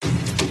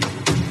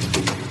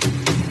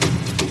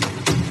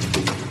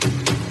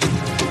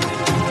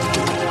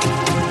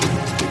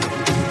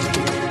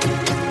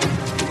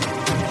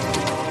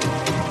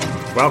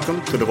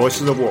Welcome to The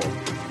Voices of War,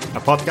 a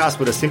podcast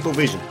with a simple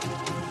vision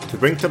to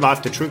bring to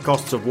life the true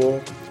costs of war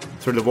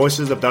through the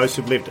voices of those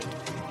who've lived it.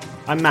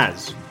 I'm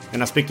Maz,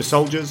 and I speak to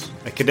soldiers,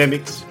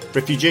 academics,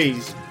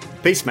 refugees,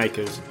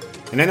 peacemakers,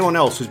 and anyone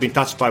else who's been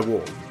touched by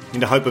war in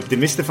the hope of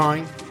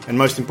demystifying and,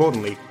 most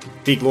importantly,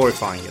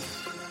 de-glorifying it.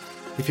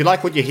 If you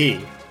like what you hear,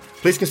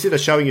 please consider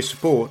showing your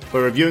support by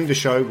reviewing the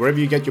show wherever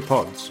you get your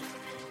pods.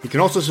 You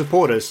can also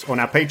support us on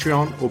our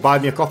Patreon or Buy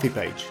Me a Coffee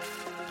page.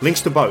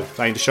 Links to both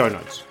are in the show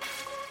notes.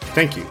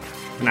 Thank you,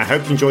 and I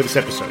hope you enjoy this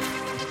episode.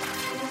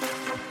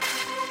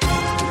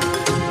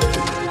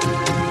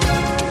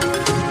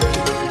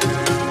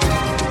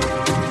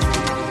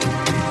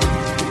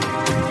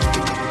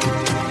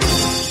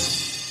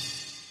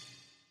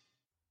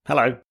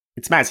 Hello,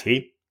 it's Maz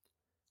here.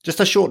 Just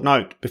a short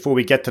note before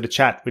we get to the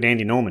chat with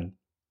Andy Norman.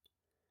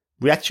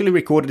 We actually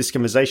recorded this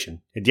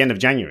conversation at the end of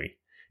January,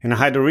 and I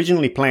had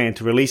originally planned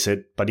to release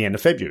it by the end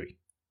of February.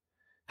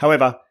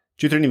 However,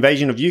 due to the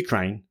invasion of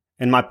Ukraine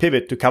and my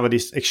pivot to cover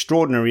this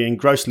extraordinary and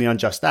grossly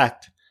unjust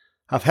act,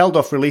 I've held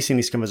off releasing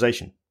this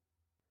conversation.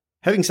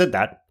 Having said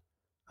that,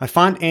 I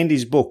find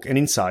Andy's book and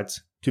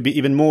insights to be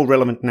even more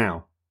relevant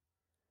now.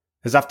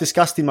 As I've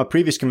discussed in my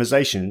previous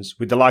conversations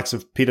with the likes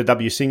of Peter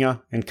W.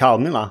 Singer and Carl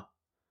Miller,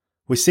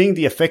 we're seeing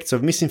the effects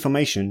of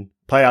misinformation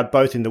play out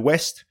both in the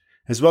West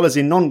as well as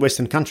in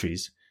non-Western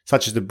countries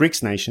such as the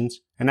BRICS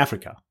nations and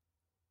Africa.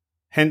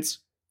 Hence,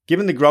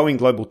 given the growing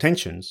global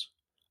tensions,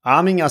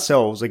 arming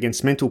ourselves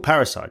against mental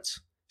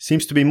parasites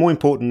seems to be more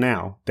important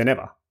now than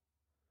ever.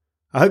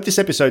 I hope this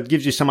episode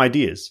gives you some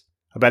ideas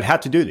about how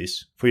to do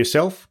this for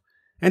yourself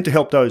and to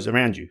help those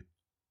around you.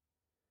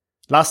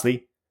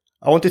 Lastly,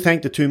 I want to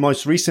thank the two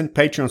most recent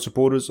Patreon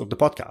supporters of the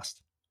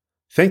podcast.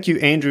 Thank you,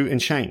 Andrew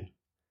and Shane.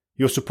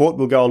 Your support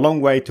will go a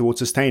long way towards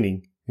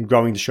sustaining and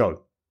growing the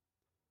show.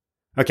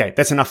 Okay,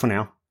 that's enough for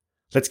now.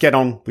 Let's get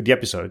on with the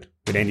episode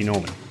with Andy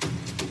Norman.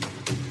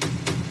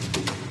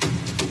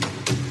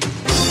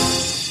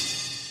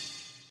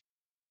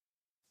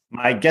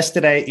 My guest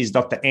today is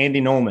Dr.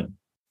 Andy Norman,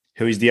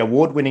 who is the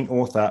award-winning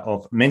author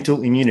of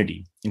Mental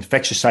Immunity,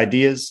 Infectious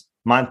Ideas,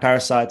 Mind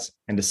Parasites,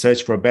 and the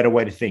Search for a Better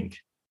Way to Think.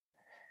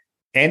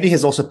 Andy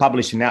has also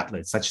published in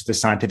outlets such as The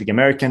Scientific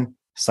American,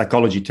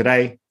 Psychology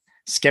Today,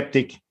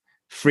 Skeptic,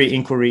 Free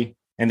Inquiry,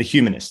 and The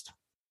Humanist.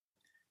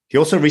 He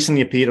also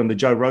recently appeared on the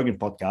Joe Rogan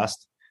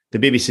podcast, the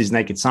BBC's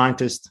Naked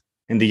Scientist,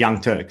 and The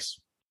Young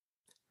Turks.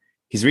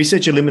 His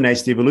research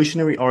illuminates the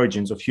evolutionary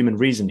origins of human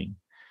reasoning,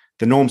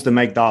 the norms that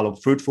make dialogue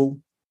fruitful,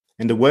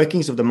 and the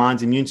workings of the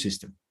mind's immune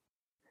system.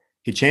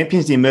 He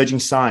champions the emerging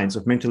science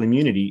of mental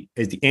immunity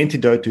as the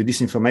antidote to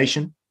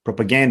disinformation,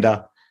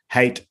 propaganda,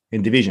 hate,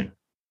 and division.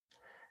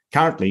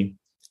 Currently,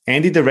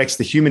 Andy directs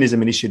the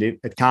Humanism Initiative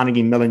at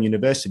Carnegie Mellon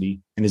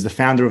University and is the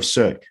founder of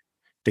CIRC,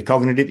 the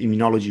Cognitive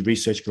Immunology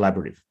Research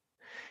Collaborative.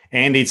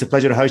 Andy, it's a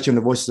pleasure to host you on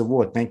the Voices of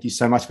War. Thank you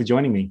so much for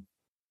joining me.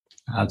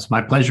 It's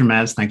my pleasure,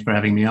 Maz. Thanks for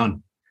having me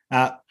on.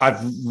 I've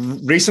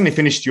recently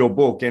finished your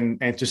book, and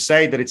to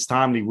say that it's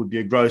timely would be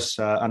a gross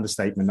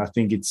understatement. I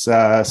think it's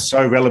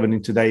so relevant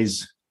in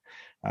today's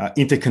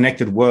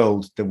interconnected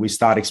world that we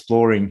start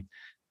exploring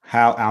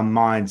how our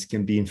minds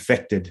can be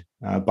infected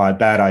by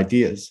bad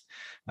ideas.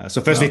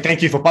 So firstly,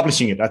 thank you for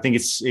publishing it. I think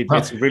it's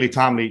a really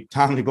timely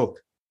book.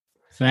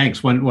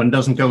 Thanks. One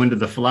doesn't go into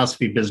the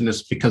philosophy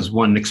business because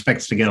one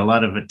expects to get a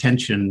lot of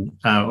attention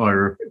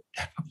or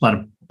a lot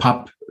of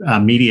pop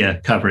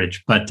media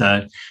coverage, but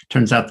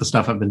turns out the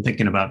stuff I've been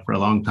thinking about for a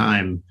long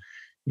time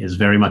is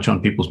very much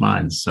on people's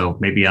minds. So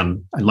maybe I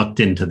lucked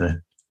into this.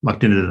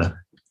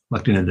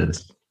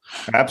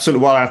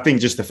 Absolutely. Well, I think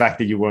just the fact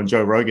that you were on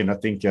Joe Rogan, I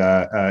think,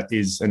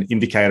 is an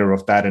indicator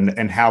of that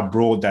and how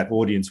broad that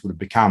audience would have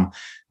become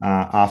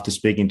after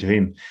speaking to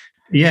him.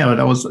 Yeah,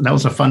 that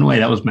was a fun way.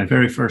 That was my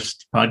very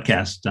first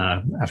podcast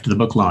after the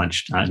book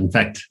launched. In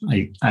fact,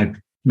 I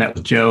met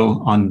with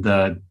Joe on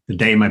the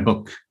day my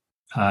book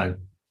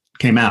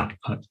came out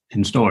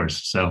in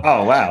stores. So,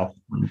 oh wow,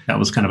 that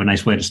was kind of a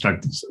nice way to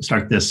start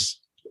this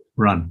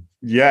run.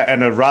 Yeah,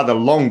 and a rather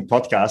long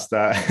podcast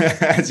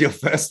as your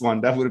first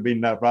one. That would have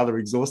been rather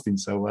exhausting.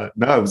 So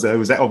no, it was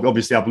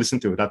obviously I've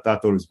listened to it. I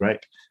thought it was great.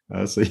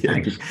 So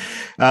yeah.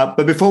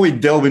 But before we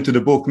delve into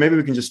the book, maybe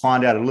we can just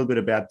find out a little bit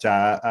about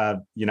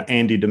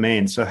Andy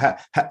Norman. So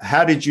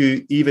how did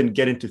you even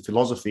get into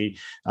philosophy?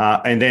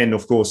 And then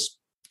of course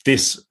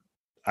this,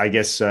 I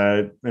guess,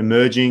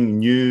 emerging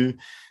new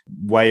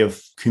way of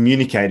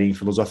communicating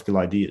philosophical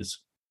ideas.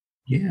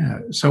 Yeah.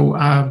 So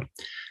I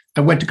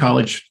went to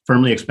college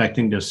firmly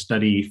expecting to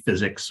study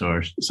physics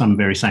or some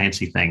very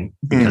sciencey thing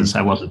because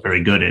I wasn't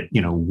very good at,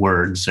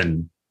 words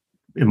and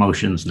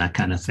emotions and that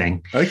kind of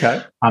thing.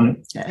 Okay.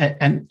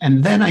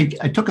 And then I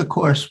took a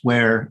course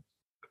where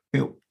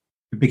it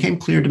became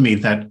clear to me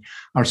that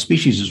our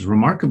species is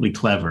remarkably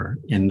clever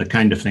in the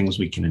kind of things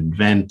we can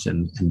invent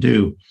and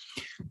do.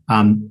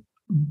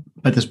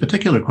 But this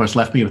particular course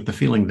left me with the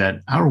feeling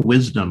that our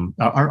wisdom,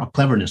 our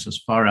cleverness has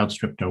far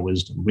outstripped our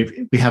wisdom.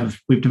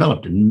 We've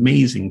developed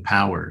amazing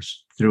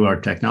powers through our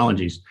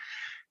technologies,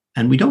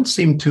 and we don't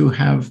seem to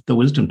have the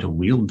wisdom to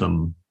wield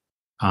them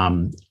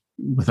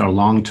with our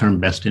long-term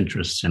best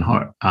interests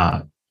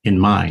in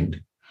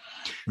mind.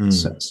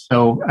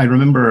 So I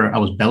remember I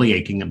was belly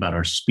aching about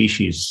our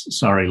species'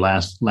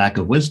 lack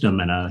of wisdom,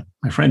 and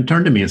my friend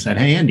turned to me and said,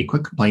 "Hey, Andy,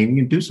 quit complaining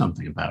and do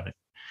something about it."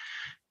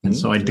 And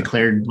so I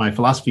declared my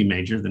philosophy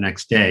major the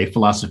next day.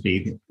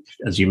 Philosophy,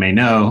 as you may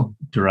know,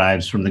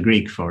 derives from the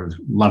Greek for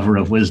lover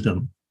of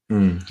wisdom.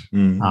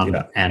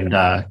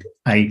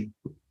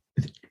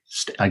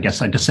 I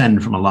guess I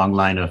descend from a long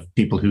line of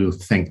people who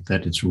think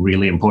that it's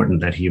really important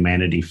that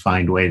humanity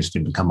find ways to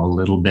become a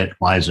little bit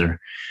wiser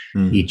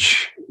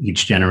each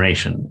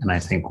generation. And I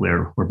think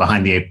we're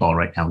behind the eight ball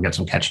right now. We've got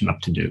some catching up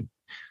to do.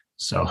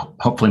 So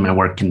hopefully my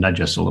work can nudge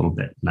us a little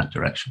bit in that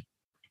direction.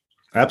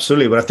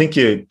 Absolutely. But I think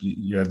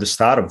you at the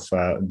start of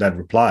that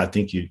reply, I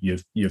think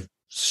you've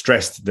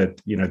stressed that,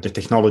 the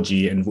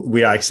technology, and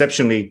we are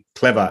exceptionally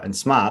clever and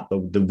smart,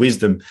 but the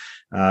wisdom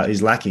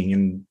is lacking,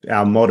 and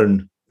our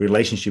modern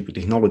relationship with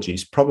technology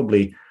is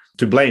probably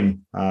to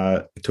blame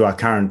to our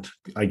current,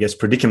 I guess,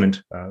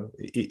 predicament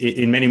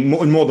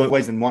in more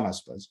ways than one, I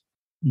suppose.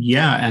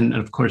 Yeah, and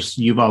of course,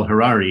 Yuval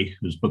Harari,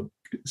 whose book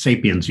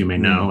 *Sapiens* you may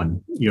know,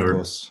 and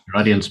your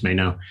audience may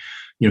know,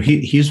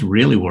 he's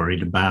really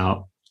worried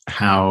about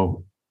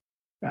how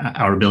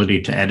our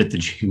ability to edit the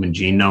human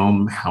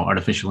genome, how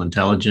artificial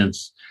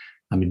intelligence.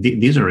 I mean,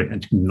 these are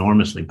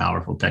enormously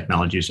powerful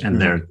technologies, and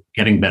they're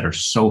getting better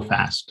so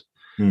fast.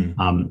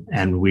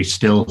 And we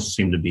still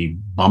seem to be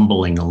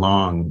bumbling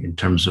along in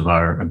terms of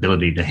our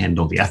ability to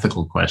handle the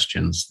ethical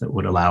questions that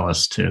would allow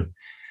us to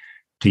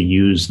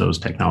use those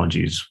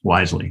technologies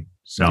wisely.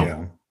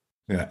 So,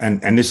 yeah,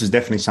 and this is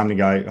definitely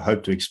something I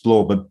hope to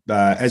explore. But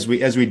as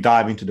we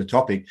dive into the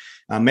topic,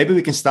 maybe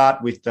we can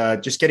start with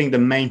just getting the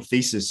main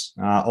thesis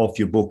of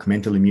your book,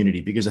 Mental Immunity,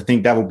 because I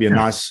think that will be a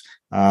nice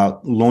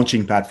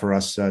launching pad for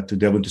us to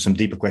delve into some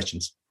deeper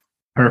questions.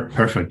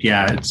 Perfect.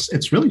 Yeah,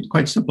 it's really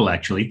quite simple,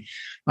 actually.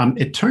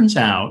 It turns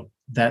out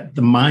that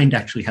the mind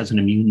actually has an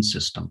immune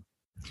system.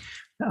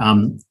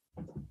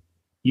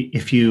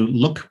 If you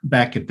look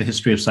back at the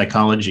history of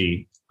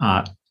psychology,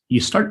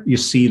 you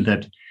see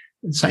that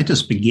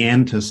scientists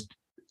began to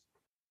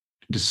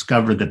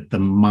discover that the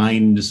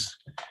mind's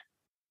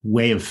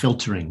way of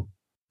filtering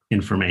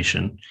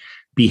information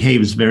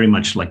behaves very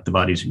much like the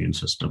body's immune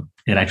system.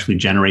 It actually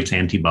generates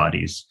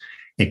antibodies.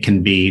 It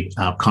can be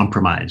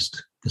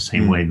compromised the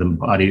same way the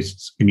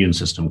body's immune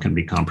system can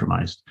be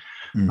compromised.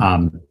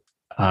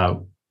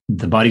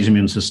 The body's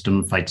immune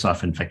system fights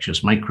off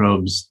infectious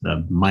microbes.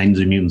 The mind's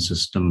immune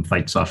system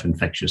fights off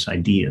infectious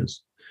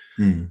ideas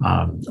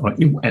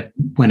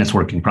when it's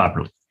working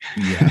properly.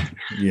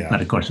 Yeah.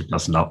 But of course, it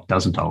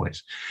doesn't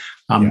always.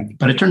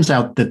 But it turns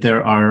out that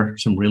there are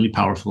some really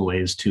powerful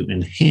ways to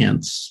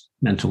enhance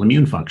mental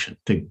immune function,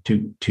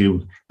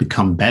 to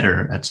become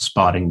better at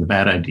spotting the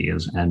bad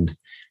ideas and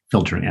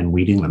filtering and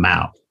weeding them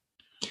out.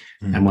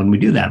 And when we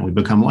do that, we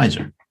become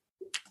wiser.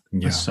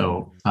 Yeah.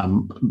 So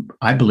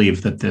I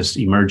believe that this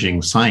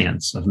emerging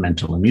science of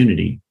mental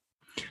immunity,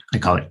 I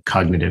call it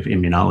cognitive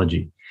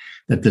immunology,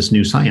 that this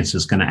new science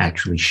is going to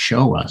actually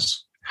show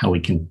us how we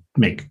can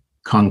make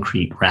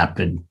concrete,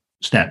 rapid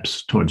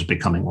steps towards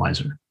becoming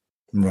wiser.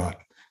 Right.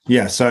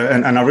 Yeah. So,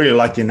 and I really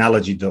like the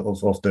analogy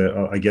of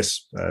the, I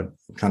guess,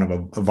 kind of a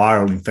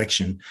viral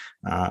infection.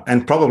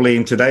 And probably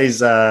in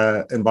today's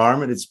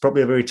environment, it's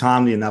probably a very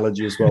timely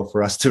analogy as well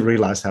for us to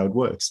realize how it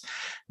works.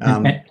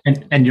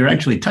 And you're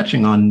actually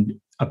touching on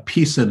a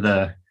piece of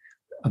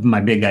my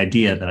big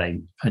idea that I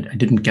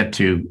didn't get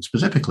to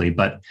specifically,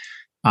 but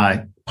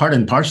part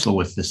and parcel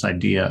with this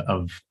idea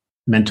of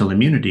mental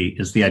immunity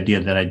is the idea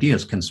that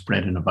ideas can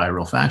spread in a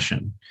viral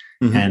fashion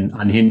and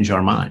unhinge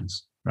our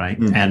minds. Right.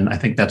 And I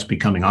think that's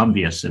becoming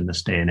obvious in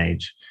this day and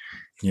age.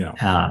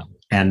 Yeah.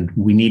 And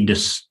we need to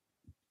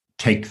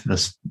take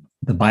the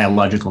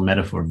biological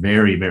metaphor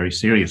very, very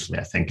seriously,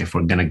 I think, if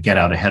we're going to get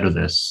out ahead of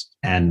this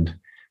and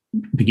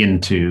begin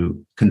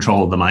to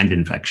control the mind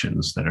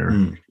infections that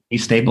are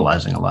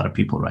destabilizing a lot of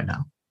people right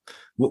now.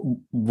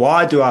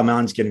 Why do our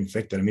minds get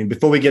infected? I mean,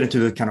 before we get into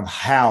the kind of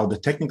how, the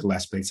technical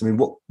aspects, I mean,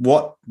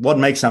 what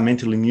makes our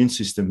mental immune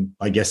system,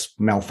 I guess,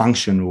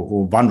 malfunction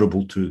or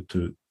vulnerable to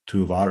a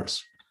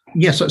virus?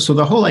 Yeah, so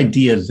the whole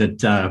idea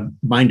that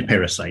mind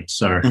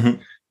parasites are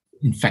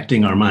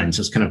infecting our minds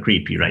is kind of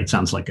creepy, right?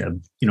 Sounds like a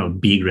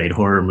B-grade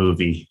horror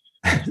movie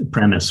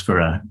premise for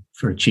a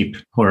cheap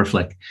horror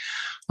flick,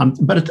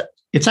 but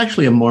it's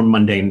actually a more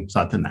mundane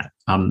thought than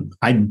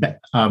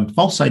that.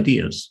 False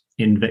ideas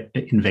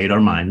invade our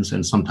minds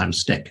and sometimes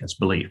stick as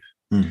belief.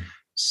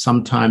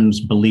 Sometimes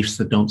beliefs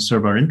that don't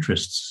serve our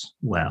interests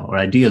well, or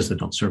ideas that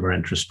don't serve our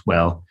interest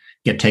well,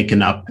 get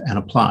taken up and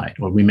applied,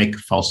 or we make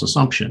false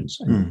assumptions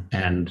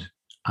and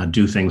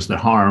do things that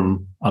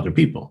harm other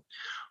people.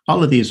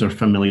 All of these are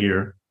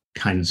familiar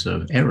kinds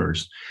of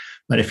errors.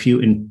 But if you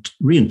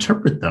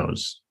reinterpret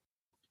those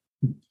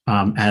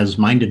as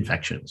mind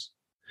infections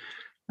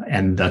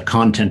and the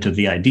content of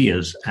the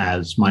ideas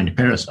as mind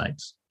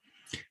parasites,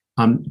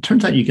 it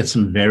turns out you get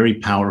some very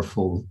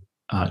powerful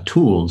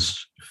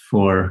tools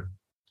for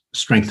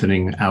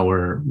strengthening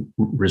our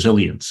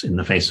resilience in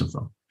the face of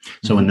them.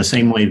 So in the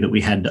same way that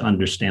we had to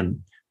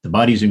understand the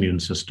body's immune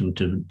system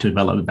to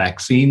develop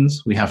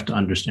vaccines, we have to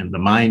understand the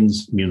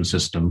mind's immune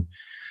system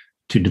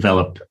to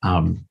develop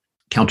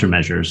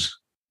countermeasures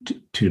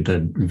to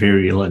the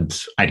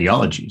virulent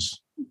ideologies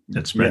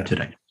that spread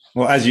today.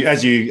 Well,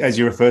 as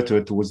you refer to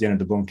it towards the end of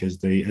the book as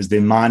the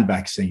mind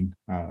vaccine,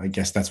 I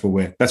guess that's what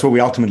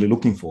we're ultimately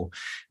looking for.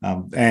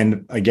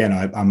 And again,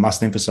 I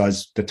must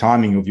emphasize the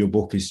timing of your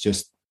book is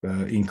just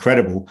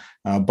incredible,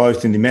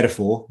 both in the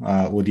metaphor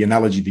or the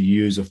analogy that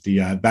you use of the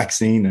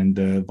vaccine and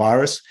the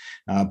virus,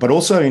 but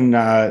also in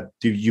the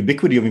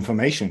ubiquity of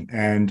information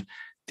and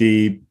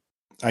the,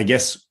 I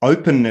guess,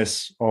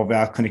 openness of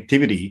our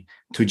connectivity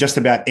to just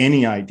about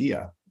any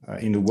idea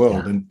in the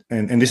world. Yeah.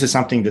 And this is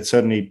something that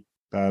certainly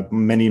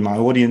many in my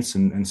audience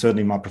and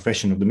certainly my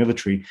profession of the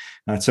military,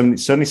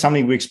 certainly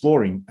something we're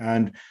exploring.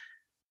 And,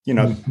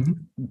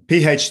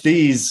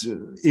 PhDs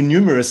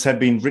innumerous have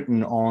been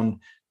written on,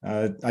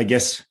 I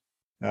guess,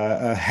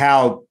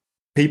 how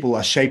people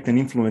are shaped and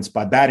influenced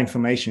by bad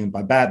information,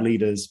 by bad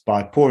leaders,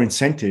 by poor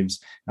incentives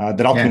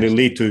that ultimately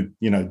lead to,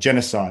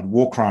 genocide,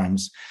 war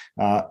crimes.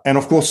 And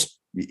of course,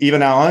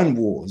 even our own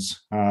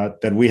wars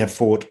that we have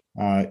fought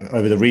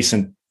over the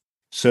recent,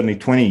 certainly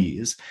 20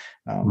 years,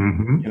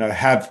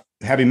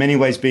 have in many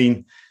ways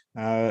been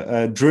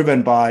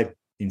driven by,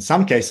 in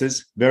some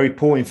cases, very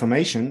poor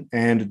information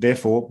and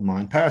therefore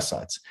mind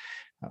parasites.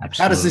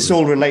 How does this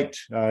all relate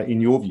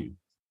in your view?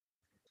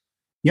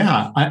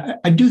 Yeah,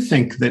 I do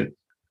think that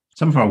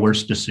some of our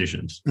worst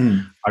decisions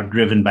are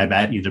driven by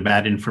either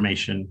bad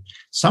information.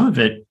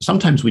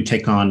 Sometimes we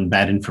take on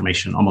bad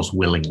information almost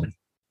willingly,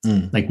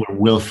 like we're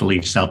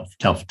willfully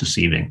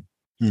self-deceiving.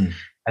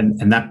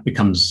 And that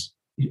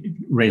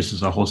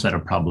raises a whole set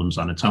of problems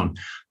on its own.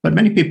 But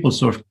many people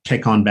sort of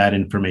take on bad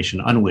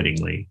information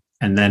unwittingly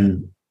and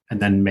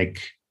then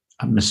make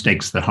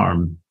mistakes that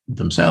harm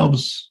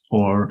themselves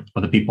or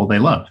the people they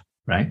love,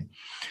 right?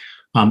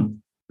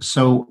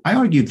 So I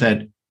argue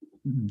that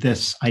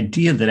this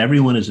idea that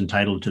everyone is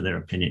entitled to their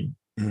opinion,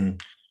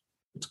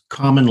 it's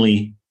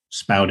commonly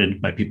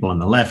spouted by people on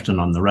the left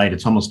and on the right.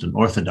 It's almost an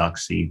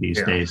orthodoxy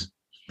these days.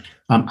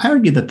 I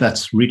argue that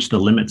that's reached the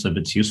limits of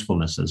its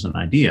usefulness as an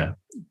idea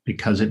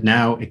because it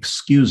now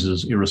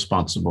excuses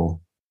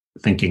irresponsible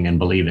thinking and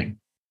believing.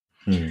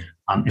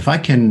 If I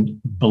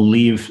can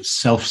believe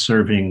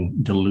self-serving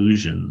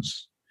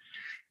delusions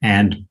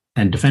and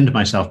defend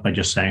myself by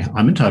just saying,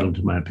 I'm entitled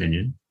to my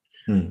opinion,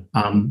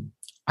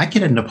 I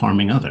could end up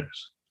harming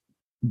others.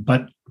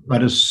 But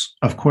as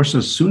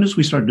soon as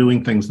we start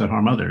doing things that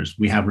harm others,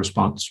 we have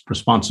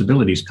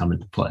responsibilities come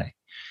into play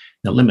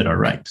that limit our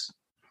rights.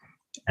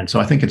 And so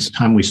I think it's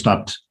time we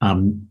stopped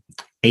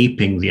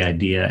aping the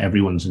idea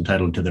everyone's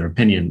entitled to their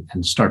opinion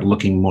and start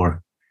looking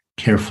more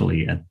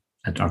carefully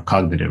at our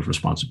cognitive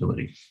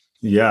responsibility.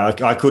 Yeah,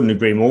 I couldn't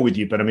agree more with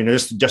you. But I mean,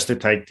 just to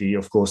take the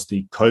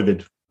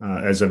COVID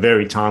as a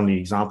very timely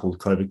example, the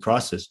COVID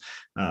crisis.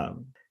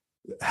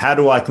 How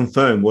do I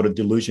confirm what a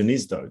delusion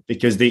is, though?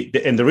 Because the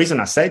reason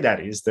I say that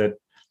is that,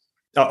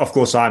 of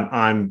course,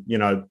 I'm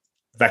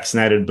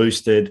vaccinated,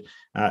 boosted,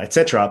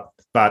 etc.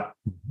 But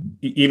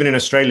even in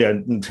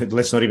Australia,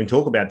 let's not even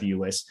talk about the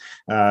US.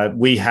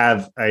 We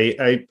have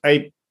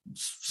a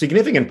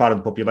significant part of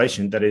the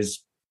population that is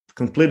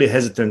completely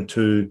hesitant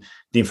to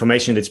the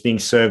information that's being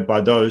served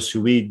by those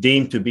who we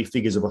deem to be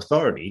figures of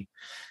authority.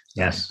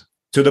 Yes.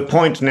 To the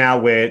point now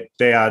where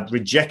they are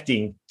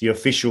rejecting the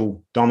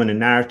official dominant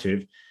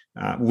narrative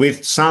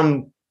with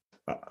some,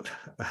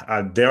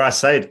 dare I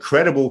say it,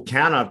 credible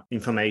counter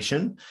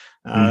information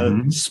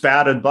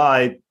spouted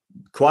by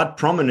quite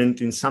prominent,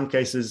 in some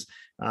cases,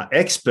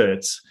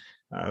 experts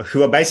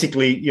who are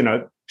basically,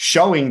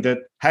 showing that,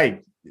 hey,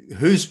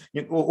 who's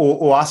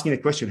or asking the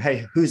question,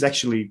 hey, who's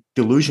actually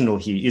delusional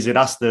here? Is it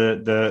us,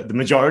 the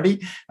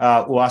majority,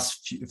 or us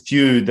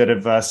few that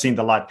have seen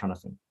the light, kind of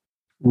thing?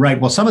 Right.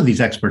 Well, some of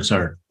these experts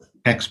are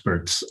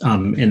experts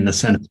in the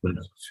sense of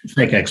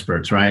fake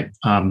experts, right?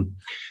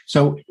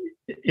 So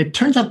it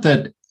turns out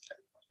that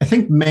I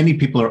think many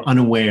people are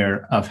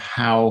unaware of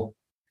how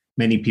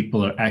many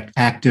people are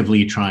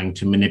actively trying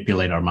to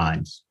manipulate our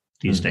minds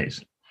these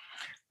days.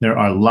 There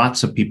are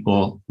lots of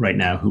people right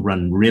now who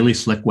run really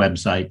slick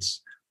websites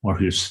or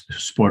who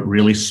sport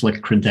really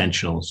slick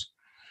credentials,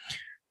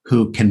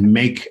 who can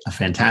make a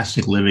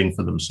fantastic living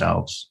for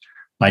themselves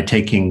by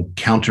taking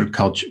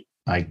counterculture,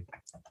 by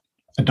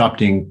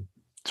adopting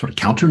sort of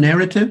counter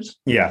narratives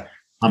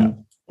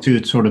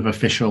to sort of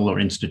official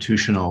or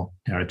institutional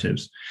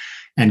narratives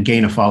and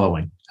gain a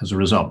following as a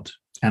result.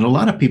 And a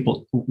lot of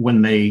people,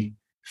 when they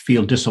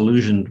feel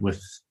disillusioned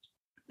with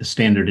the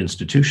standard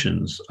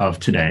institutions of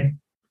today,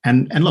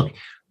 and look,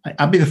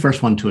 I'll be the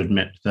first one to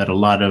admit that a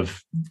lot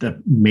of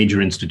the major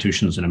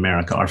institutions in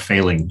America are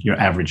failing your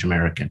average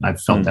American.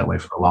 I've felt that way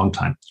for a long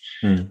time.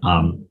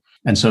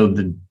 And so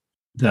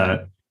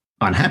the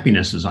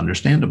unhappiness is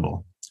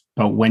understandable.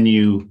 But when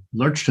you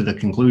lurch to the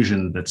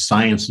conclusion that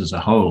science is a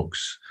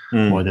hoax,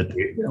 or that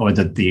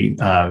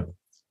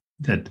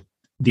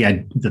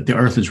the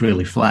Earth is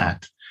really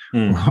flat,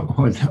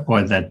 or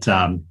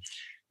that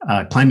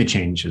climate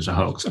change is a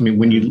hoax. I mean,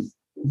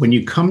 when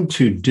you come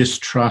to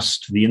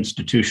distrust the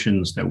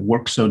institutions that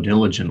work so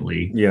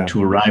diligently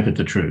to arrive at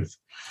the truth,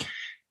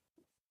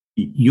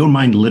 your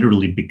mind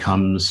literally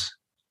becomes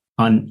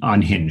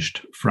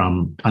unhinged,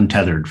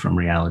 untethered from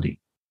reality.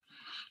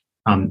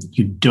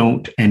 You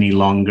don't any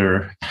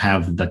longer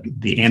have the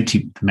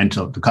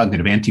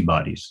cognitive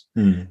antibodies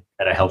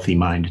that a healthy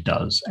mind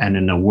does. And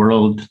in a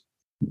world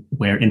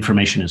where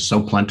information is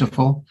so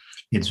plentiful,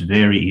 it's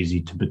very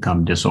easy to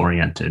become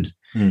disoriented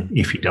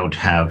if you don't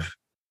have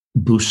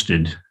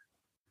boosted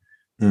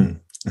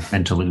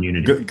mental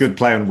immunity. Good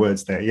play on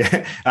words there.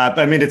 Yeah. But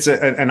I mean,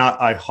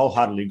 I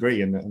wholeheartedly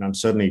agree. And I'm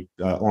certainly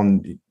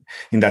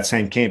in that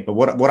same camp. But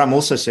what I'm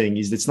also saying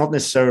is it's not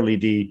necessarily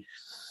the,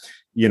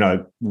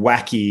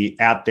 wacky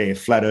out there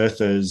flat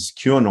earthers,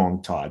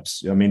 QAnon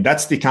types. I mean,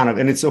 that's the kind of,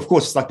 and it's, of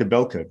course, it's like the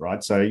bell curve,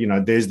 right? So,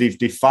 there's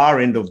the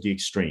far end of the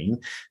extreme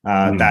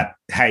that,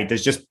 hey,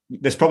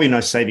 there's probably no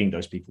saving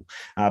those people.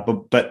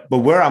 But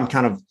where I'm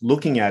kind of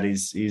looking at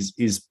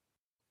is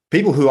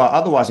people who are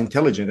otherwise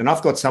intelligent. And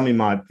I've got some in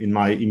my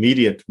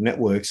immediate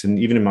networks and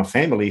even in my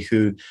family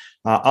who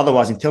are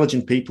otherwise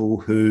intelligent people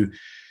who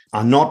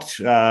are not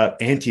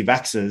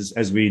anti-vaxxers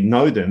as we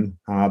know them,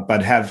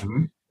 but have,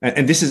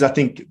 and this is, I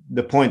think,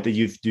 the point that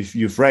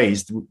you've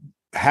raised,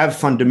 have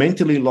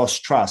fundamentally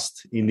lost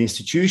trust in the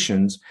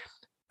institutions.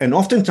 And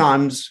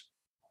oftentimes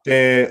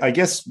they're, I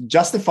guess,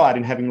 justified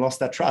in having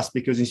lost that trust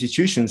because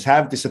institutions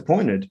have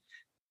disappointed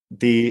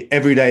the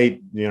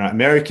everyday,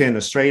 American,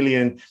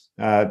 Australian,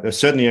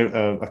 certainly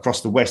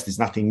across the West is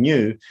nothing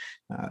new.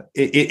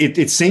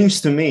 It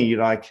seems to me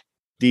like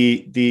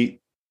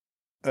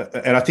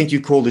and I think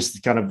you call this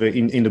kind of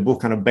in the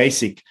book kind of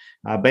basic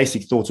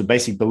thoughts or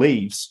basic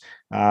beliefs,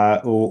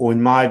 or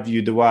in my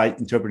view, the way I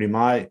interpret in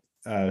my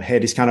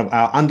head is kind of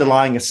our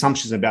underlying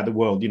assumptions about the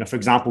world. For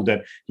example,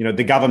 that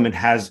the government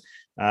has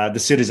the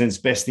citizen's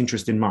best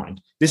interest in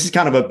mind. This is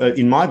kind of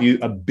in my view,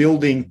 a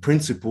building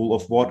principle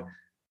of what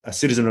a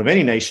citizen of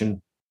any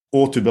nation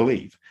ought to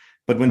believe.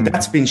 But when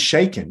that's been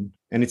shaken,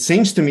 and it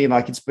seems to me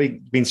like it's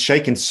been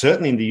shaken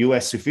certainly in the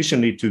US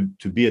sufficiently to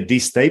be a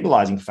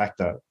destabilizing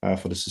factor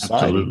for the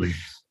society. Absolutely.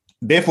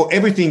 Therefore,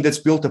 everything that's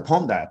built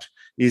upon that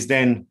is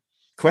then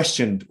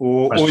questioned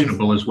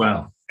questionable as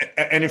well.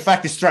 And in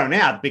fact, it's thrown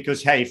out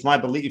because, hey, if I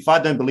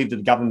don't believe that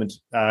the government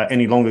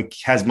any longer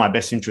has my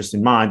best interest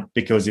in mind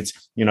because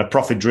it's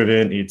profit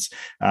driven, it's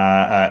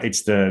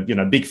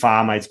the big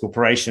pharma, it's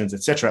corporations,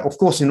 etc. Of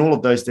course, in all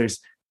of those, there's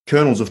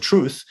kernels of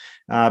truth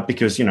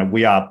because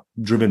we are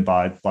driven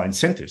by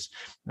incentives.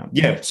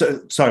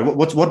 So sorry,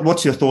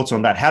 what's your thoughts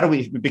on that? How do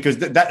we, because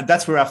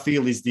that's where I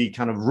feel is the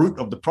kind of root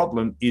of the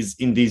problem is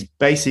in these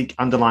basic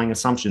underlying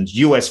assumptions.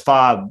 US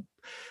far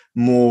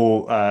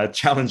more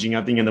challenging,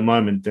 I think, in the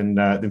moment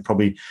than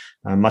probably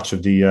much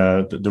of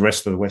the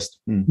rest of the West.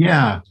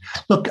 Yeah,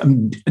 look,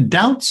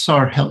 doubts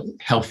are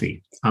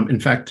healthy. In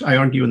fact, I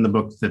argue in the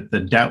book that the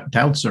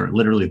doubts are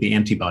literally the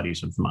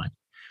antibodies of the mind,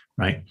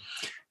 right?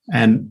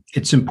 And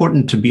it's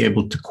important to be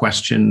able to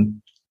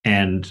question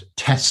and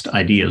test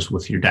ideas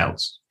with your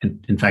doubts.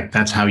 And in fact,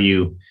 that's how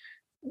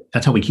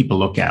we keep a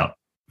lookout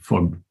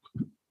for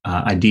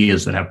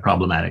ideas that have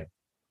problematic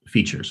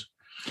features.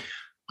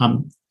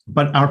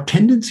 But our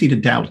tendency to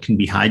doubt can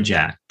be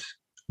hijacked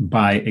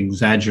by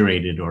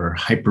exaggerated or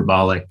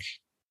hyperbolic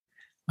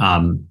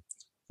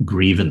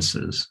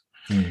grievances.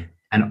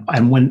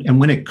 And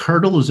when it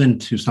curdles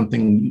into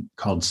something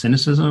called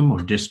cynicism or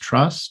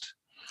distrust,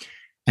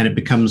 and it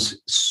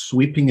becomes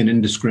sweeping and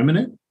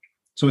indiscriminate.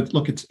 So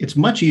it's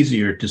much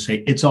easier to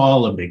say it's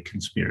all a big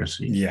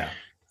conspiracy,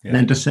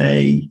 than to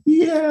say,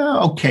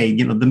 okay,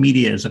 the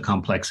media is a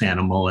complex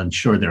animal, and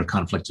sure, there are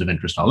conflicts of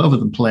interest all over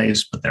the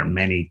place, but there are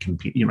many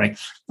competing, right?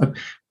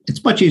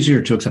 It's much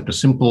easier to accept a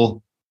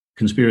simple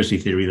conspiracy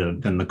theory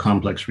than the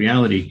complex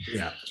reality.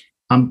 Yeah.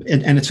 And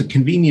it's a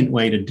convenient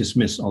way to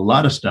dismiss a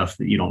lot of stuff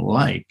that you don't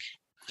like.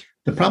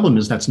 The problem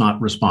is that's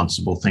not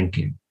responsible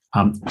thinking.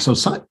 So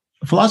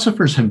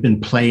philosophers have been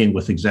playing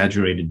with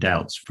exaggerated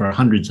doubts for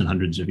hundreds and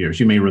hundreds of years.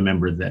 You may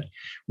remember that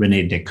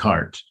René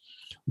Descartes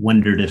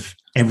wondered if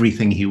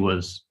everything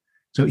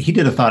so he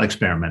did a thought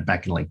experiment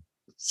back in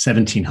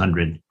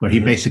 1700 where he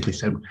basically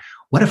said,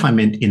 what if I'm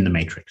in the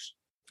Matrix?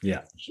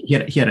 Yeah.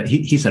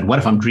 He said, what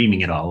if I'm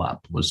dreaming it all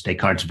up, was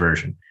Descartes'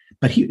 version.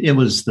 But it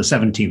was the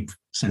 17th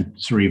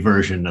century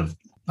version of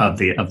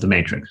the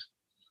Matrix.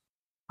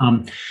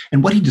 And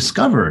what he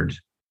discovered,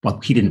 well,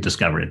 he didn't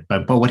discover it,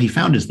 but what he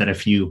found is that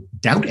if you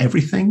doubt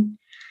everything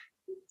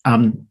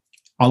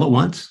all at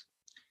once,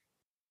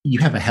 you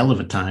have a hell of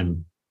a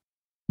time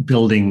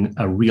building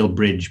a real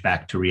bridge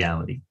back to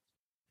reality.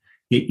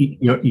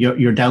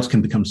 Your doubts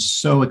can become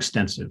so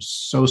extensive,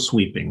 so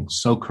sweeping,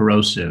 so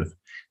corrosive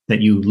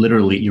that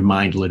your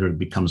mind literally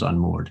becomes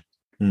unmoored.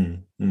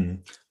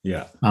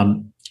 Yeah.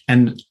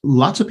 And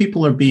lots of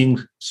people are being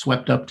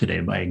swept up today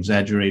by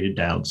exaggerated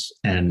doubts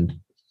and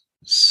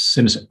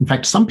cynicism. In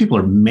fact, some people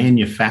are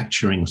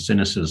manufacturing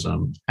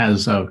cynicism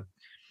as a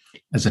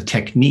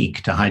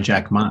technique to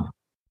hijack mind.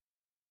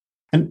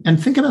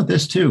 And think about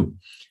this too.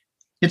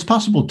 it's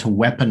possible to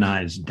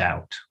weaponize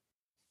doubt.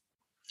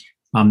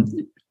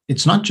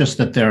 It's not just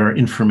that there are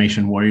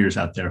information warriors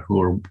out there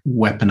who are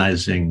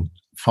weaponizing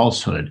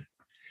falsehood.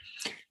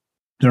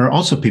 There are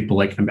also people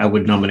like, I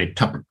would nominate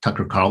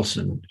Tucker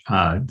Carlson,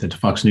 the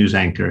Fox News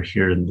anchor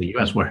here in the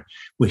US, where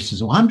he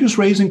says, well, I'm just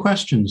raising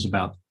questions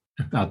about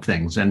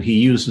things. And he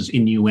uses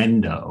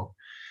innuendo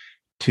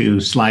to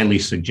slyly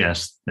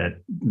suggest that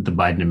the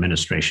Biden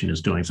administration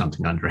is doing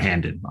something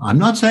underhanded. I'm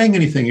not saying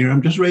anything here.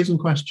 I'm just raising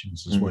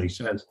questions, is what he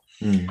says.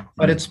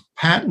 But it's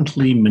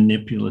patently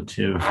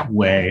manipulative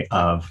way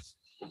of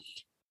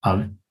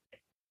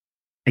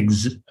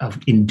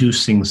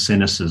inducing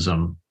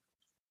cynicism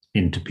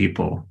into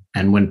people.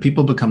 And when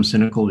people become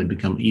cynical, they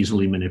become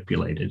easily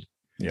manipulated.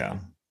 Yeah.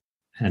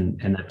 And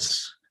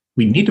that's,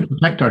 we need to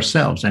protect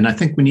ourselves. And I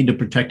think we need to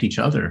protect each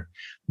other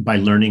by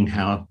learning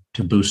how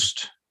to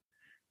boost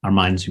our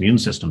mind's immune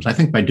systems. I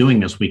think by doing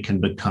this, we can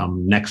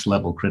become next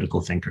level critical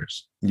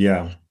thinkers.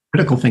 Yeah.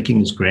 Critical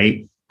thinking is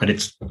great, but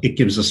it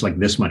gives us like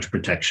this much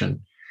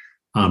protection.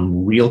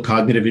 Real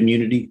cognitive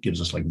immunity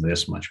gives us like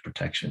this much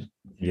protection.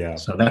 Yeah.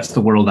 So that's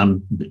the world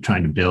I'm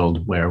trying to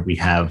build, where we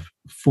have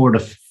 4 to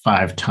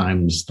 5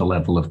 times the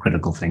level of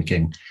critical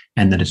thinking,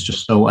 and that it's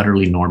just so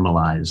utterly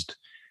normalized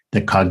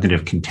that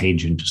cognitive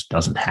contagion just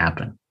doesn't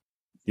happen.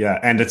 Yeah,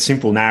 and that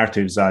simple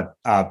narratives are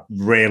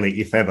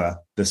rarely, if ever,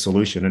 the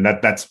solution, and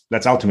that's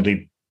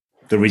ultimately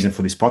the reason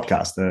for this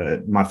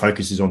podcast. My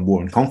focus is on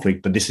war and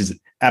conflict, but this is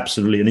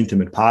absolutely an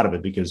intimate part of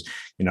it because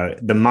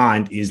the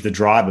mind is the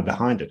driver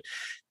behind it.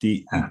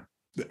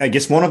 I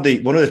guess one of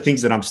the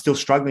things that I'm still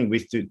struggling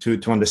with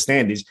to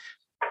understand is,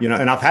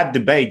 and I've had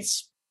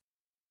debates.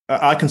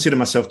 I consider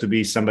myself to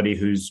be somebody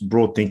who's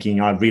broad thinking.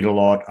 I read a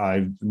lot.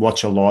 I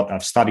watch a lot.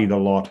 I've studied a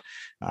lot.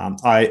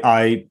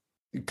 I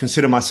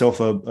consider myself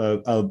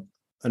an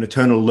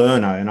eternal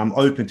learner, and I'm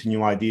open to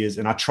new ideas,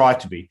 and I try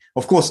to be.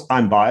 Of course,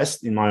 I'm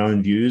biased in my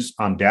own views,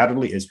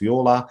 undoubtedly, as we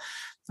all are.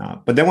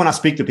 But then when I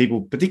speak to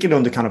people, particularly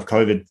on the kind of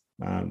COVID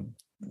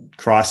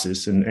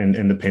crisis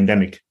and the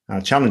pandemic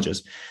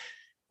challenges,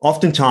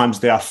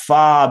 oftentimes they are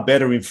far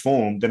better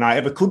informed than I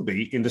ever could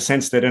be, in the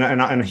sense that,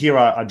 and here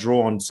I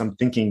draw on some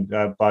thinking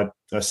by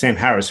Sam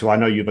Harris, who I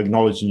know you've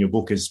acknowledged in your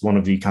book as one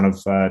of the kind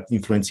of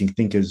influencing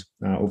thinkers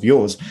of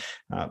yours.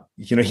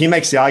 He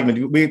makes the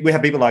argument. We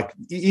have people like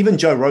even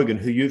Joe Rogan,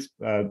 who you've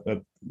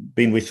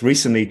been with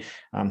recently,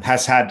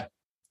 has had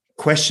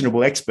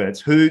questionable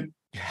experts who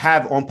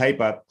have on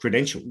paper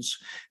credentials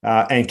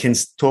and can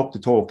talk the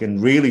talk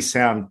and really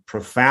sound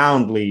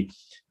profoundly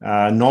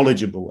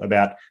knowledgeable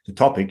about the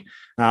topic.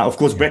 Of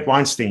course, Brett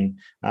Weinstein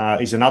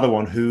is another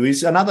one who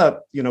is another,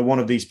 one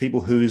of these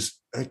people who's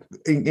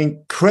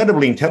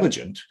incredibly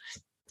intelligent,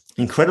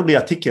 incredibly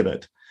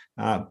articulate,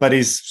 but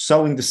is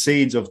sowing the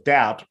seeds of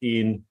doubt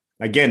in,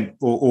 again,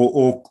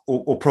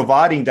 or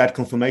providing that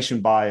confirmation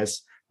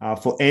bias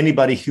for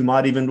anybody who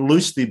might even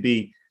loosely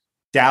be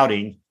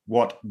doubting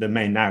what the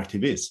main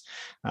narrative is.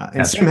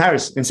 And Sam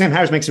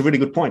Harris makes a really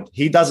good point.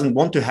 He doesn't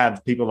want to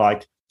have people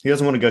like, he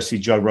doesn't want to go see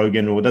Joe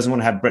Rogan or doesn't want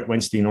to have Brett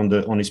Weinstein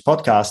on his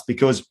podcast,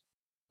 because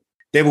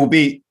there will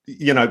be,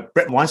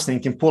 Brett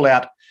Weinstein can pull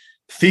out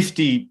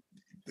 50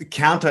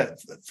 counter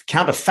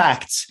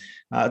facts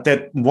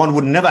that one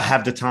would never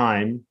have the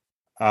time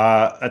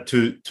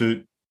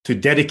to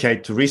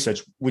dedicate to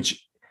research.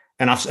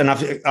 And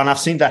I've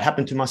seen that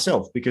happen to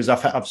myself, because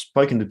I've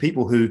spoken to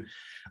people who,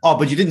 oh,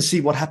 but you didn't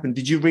see what happened.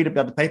 Did you read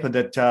about the paper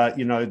that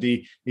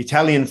the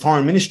Italian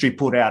foreign ministry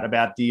put out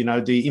about the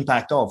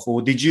impact of,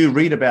 or did you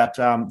read about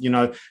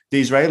the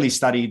Israeli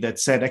study that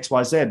said X,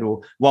 Y, Z?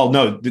 Or, well,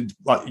 no,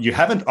 you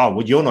haven't. Oh,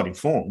 well, you're not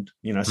informed.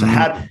 So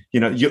how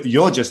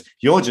you're just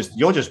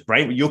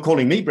brainwashed. You're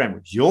calling me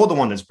brainwashed. You're the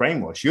one that's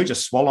brainwashed. You're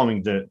just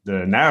swallowing the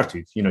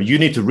narrative. You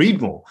need to read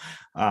more.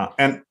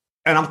 And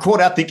I'm caught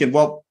out thinking,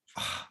 well,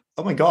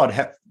 oh my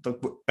God.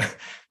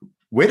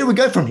 Where do we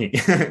go from here?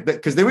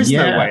 Because there is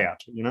no way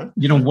out,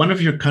 One of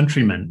your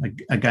countrymen,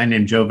 a guy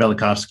named Joe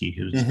Velikovsky,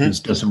 who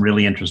does some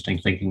really interesting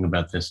thinking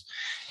about this.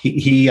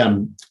 He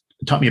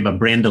taught me about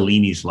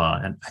Brandolini's law,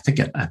 and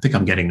I think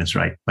I'm getting this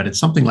right, but it's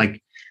something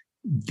like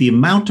the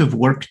amount of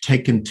work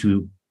taken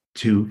to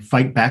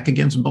fight back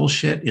against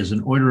bullshit is an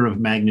order of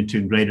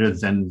magnitude greater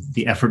than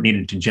the effort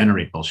needed to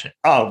generate bullshit.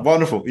 Oh,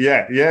 wonderful!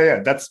 Yeah.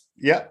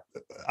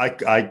 I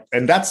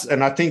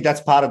think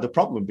that's part of the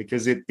problem,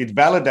 because it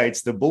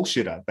validates the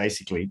bullshitter,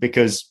 basically,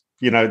 because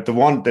the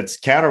one that's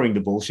countering the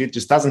bullshit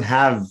just doesn't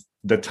have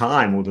the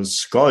time or the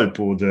scope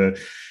or the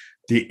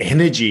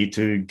energy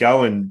to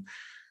go and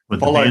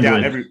follow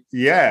down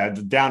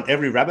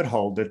every rabbit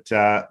hole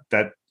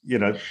that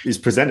is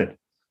presented.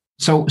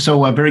 So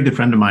a very good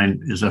friend of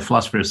mine is a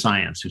philosopher of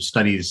science who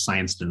studies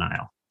science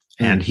denial,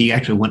 and he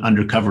actually went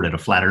undercover at a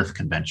flat Earth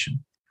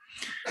convention.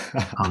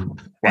 Wow.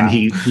 And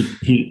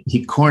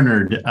he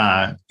cornered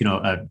an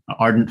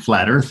ardent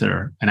flat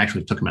earther and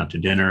actually took him out to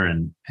dinner,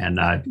 and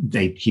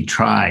he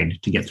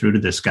tried to get through to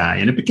this guy,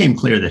 and it became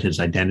clear that his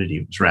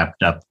identity was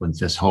wrapped up with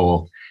this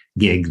whole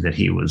gig that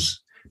he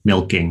was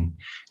milking,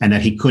 and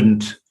that he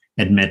couldn't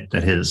admit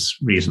that his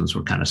reasons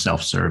were kind of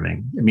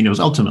self-serving. I mean, it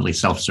was ultimately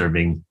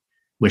self-serving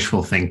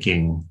wishful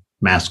thinking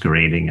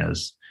masquerading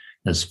as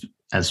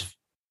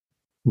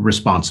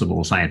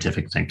responsible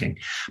scientific thinking.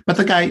 But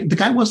the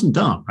guy wasn't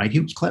dumb, right? He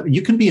was clever.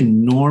 You can be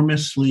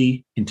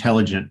enormously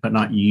intelligent, but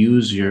not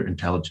use your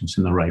intelligence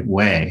in the right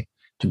way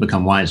to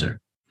become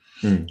wiser.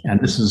 And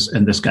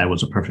this guy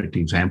was a perfect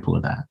example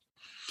of that.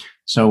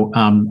 So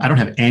I don't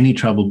have any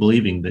trouble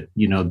believing that,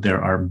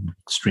 there are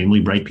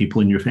extremely bright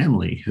people in your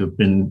family who've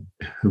been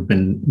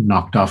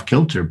knocked off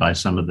kilter by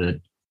some of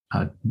the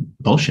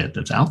bullshit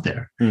that's out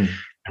there. And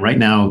right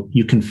now,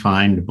 you can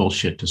find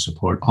bullshit to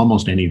support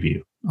almost any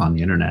view on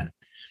the internet.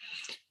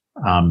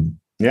 And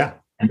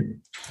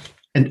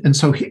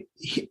so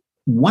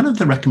one of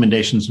the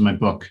recommendations in my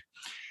book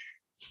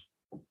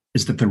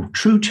is that the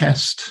true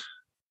test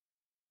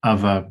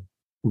of a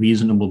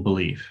reasonable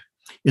belief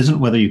isn't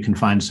whether you can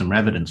find some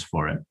evidence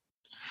for it.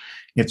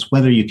 It's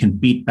whether you can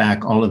beat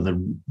back all of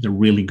the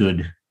really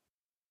good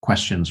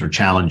questions or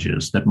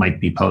challenges that might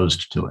be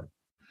posed to it.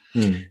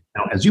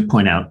 Now, as you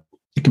point out,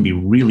 it can be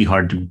really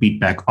hard to beat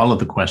back all of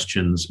the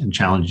questions and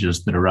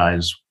challenges that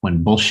arise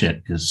when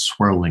bullshit is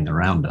swirling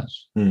around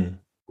us,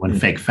 when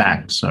fake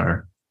facts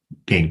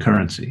gain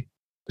currency.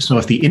 So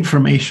if the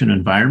information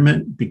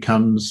environment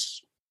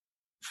becomes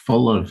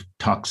full of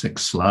toxic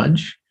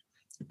sludge,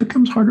 it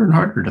becomes harder and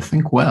harder to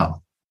think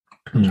well.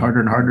 It becomes harder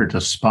and harder to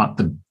spot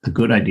the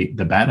good idea,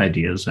 the bad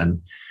ideas,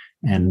 and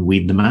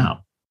weed them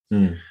out.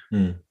 And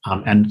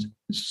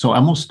so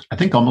I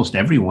think almost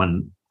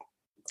everyone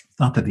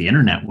thought that the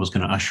internet was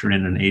going to usher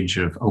in an age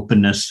of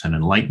openness and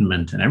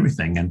enlightenment and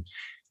everything.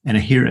 And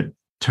here it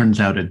turns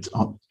out it's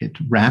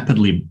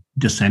rapidly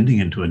descending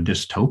into a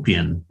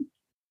dystopian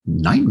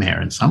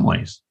nightmare in some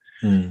ways.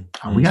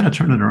 We got to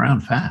turn it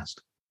around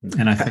fast.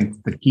 And I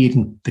think the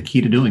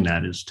key to doing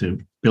that is to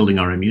building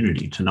our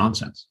immunity to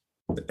nonsense.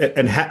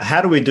 And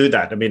how do we do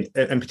that? I mean,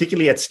 and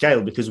particularly at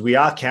scale, because we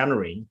are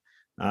countering,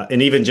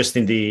 and even just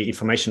in the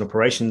information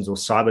operations or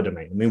cyber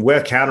domain. I mean,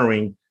 we're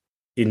countering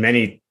in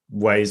many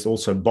ways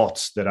also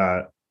bots that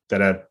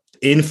are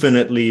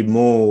infinitely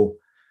more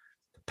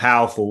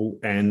powerful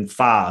and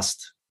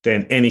fast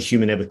than any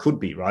human ever could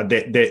be, right?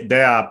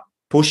 They are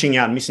pushing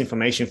out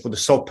misinformation for the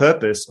sole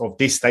purpose of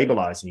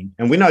destabilizing.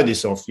 And we know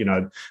this of,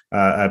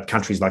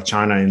 countries like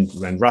China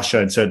and Russia,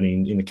 and certainly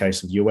in the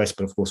case of the US,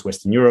 but of course,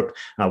 Western Europe.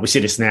 We see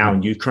this now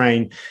in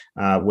Ukraine,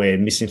 where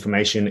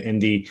misinformation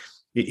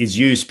is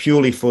used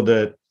purely for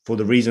the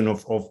reason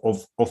of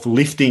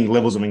lifting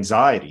levels of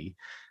anxiety.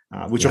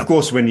 Which, of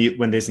course,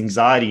 when there's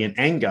anxiety and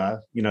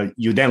anger,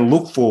 you then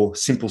look for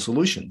simple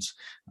solutions,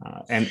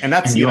 and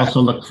that's. And you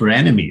also look for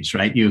enemies,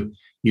 right? You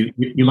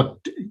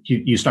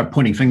start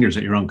pointing fingers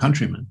at your own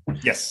countrymen.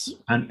 Yes,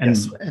 and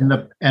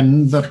the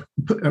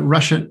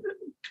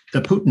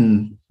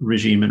Putin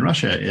regime in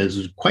Russia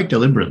is quite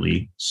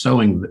deliberately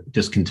sowing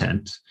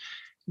discontent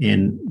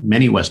in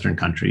many Western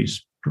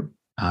countries,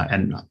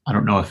 and I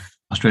don't know if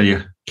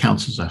Australia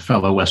counts as a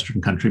fellow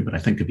Western country, but I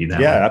think it'd be that.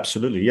 Yeah, way.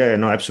 Absolutely. Yeah,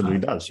 no, absolutely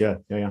does. Yeah.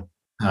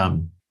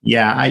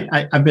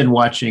 I've been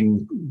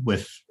watching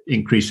with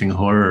increasing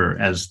horror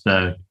as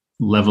the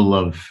level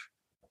of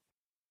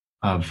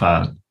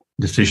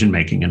decision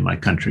making in my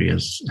country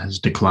has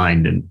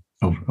declined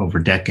over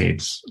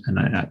decades, and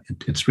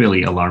it's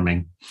really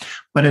alarming.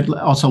 But it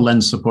also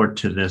lends support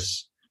to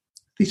this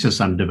thesis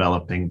I'm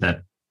developing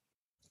that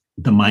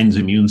the mind's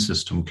immune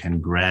system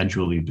can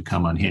gradually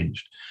become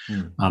unhinged.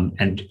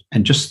 And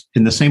just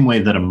in the same way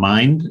that a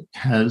mind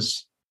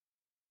has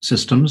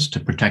systems to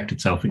protect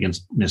itself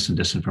against mis and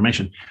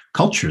disinformation,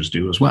 cultures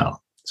do as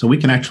well. So we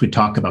can actually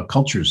talk about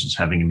cultures as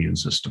having immune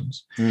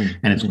systems. And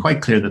it's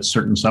quite clear that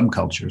certain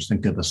subcultures,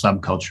 think of the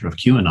subculture of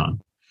QAnon,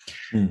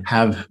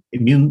 have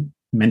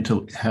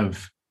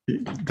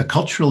the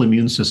cultural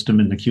immune system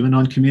in the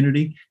QAnon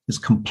community is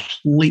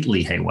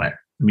completely haywire.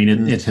 I mean,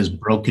 it has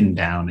broken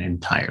down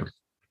entirely.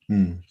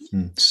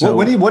 So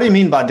what do you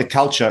mean by the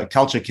culture?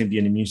 Culture can be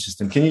an immune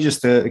system. Can you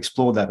just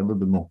explore that a little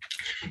bit more?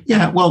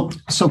 Yeah, well,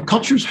 so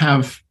cultures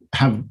have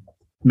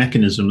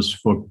mechanisms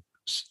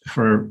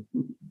for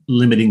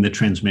limiting the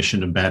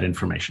transmission of bad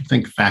information.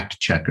 Think fact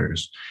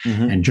checkers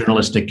and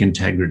journalistic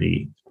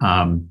integrity.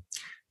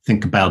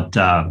 Think about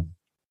I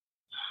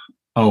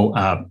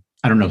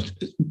don't know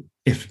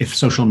if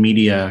social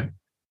media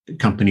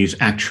companies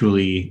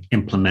actually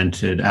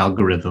implemented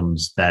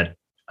algorithms that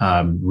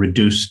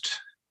reduced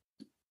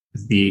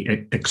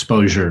the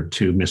exposure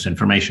to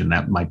misinformation.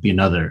 That might be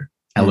another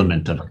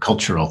element of a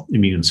cultural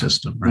immune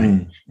system,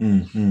 right?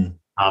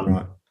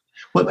 Right.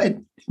 Well, I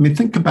mean,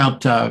 think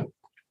about a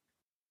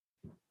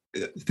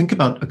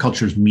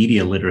culture's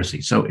media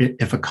literacy. So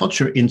if a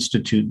culture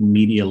institute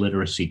media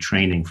literacy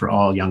training for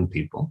all young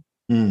people,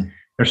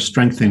 they're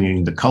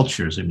strengthening the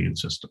culture's immune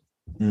system.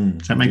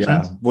 Does that make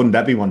sense? Wouldn't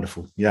that be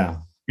wonderful? Yeah.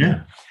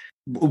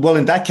 Well,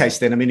 in that case,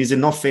 then, I mean, is it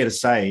not fair to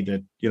say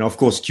that, of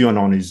course,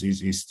 QAnon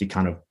is the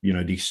kind of,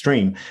 the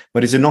extreme,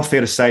 but is it not fair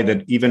to say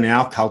that even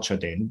our culture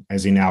then,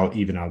 as in our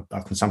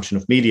consumption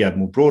of media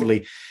more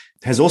broadly,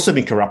 has also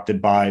been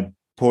corrupted by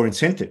poor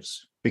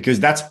incentives? Because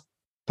that's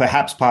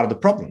perhaps part of the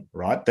problem,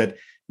 right? That,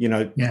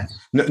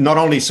 not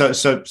only so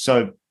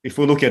if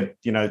we look at,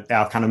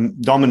 our kind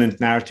of dominant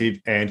narrative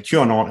and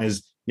QAnon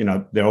as,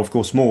 there are of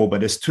course more, but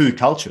there's two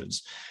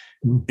cultures.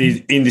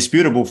 Is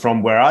indisputable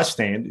from where I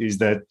stand is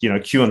that,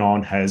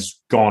 QAnon has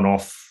gone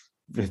off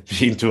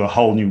into a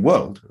whole new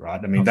world, right?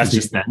 I mean, that's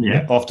just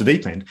off the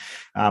deep end.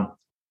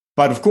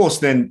 But of course,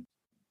 then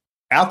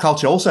our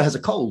culture also has a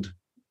cold,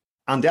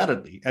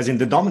 undoubtedly, as in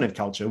the dominant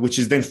culture, which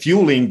is then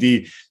fueling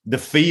the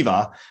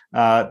fever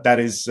that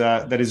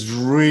is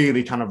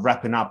really kind of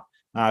wrapping up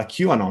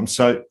QAnon.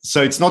 So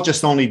it's not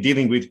just only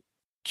dealing with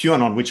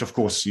QAnon, which of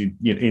course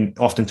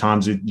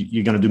oftentimes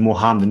you're going to do more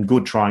harm than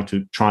good trying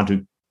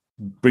to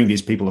bring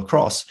these people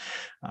across.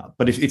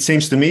 But if it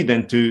seems to me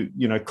then to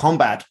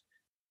combat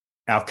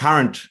our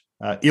current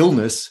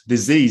illness,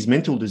 disease,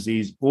 mental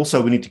disease,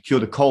 also we need to cure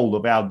the cold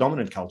of our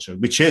dominant culture,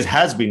 which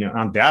has been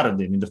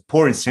undoubtedly, the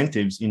poor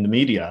incentives in the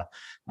media,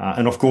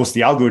 and of course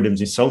the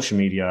algorithms in social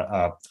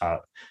media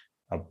are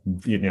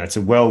it's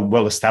a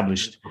well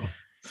established.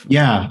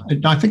 Yeah,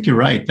 I think you're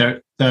right.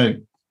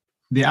 The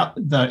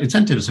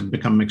incentives have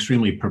become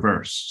extremely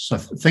perverse. So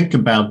think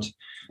about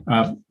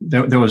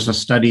there was a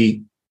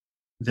study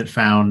that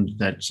found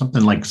that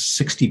something like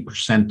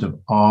 60% of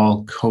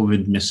all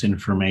COVID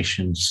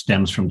misinformation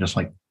stems from just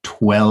like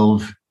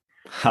 12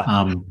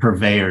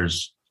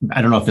 purveyors.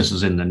 I don't know if this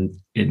is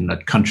in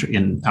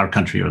our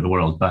country or the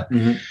world, but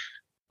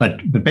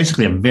but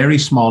basically a very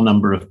small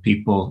number of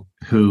people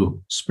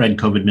who spread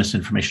COVID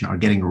misinformation are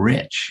getting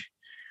rich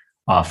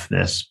off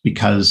this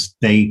because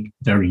their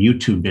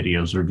YouTube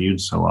videos are viewed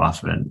so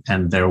often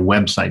and their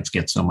websites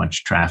get so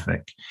much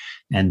traffic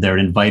and they're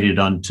invited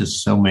onto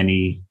so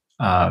many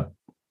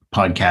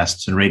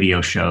podcasts and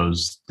radio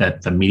shows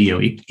that the media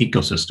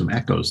ecosystem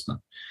echoes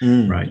them,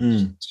 right?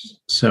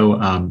 So,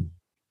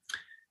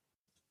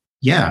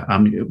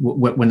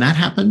 when that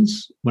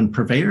happens, when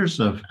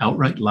purveyors of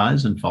outright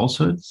lies and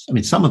falsehoods,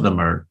 some of them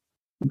are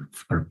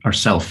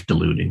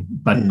self-deluding,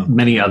 but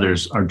many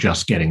others are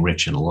just getting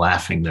rich and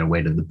laughing their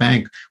way to the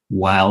bank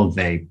while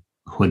they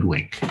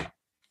hoodwink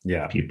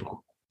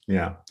people.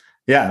 And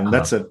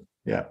that's I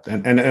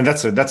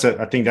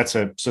think that's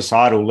a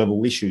societal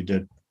level issue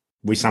that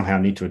we somehow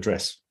need to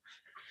address.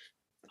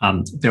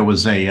 There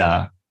was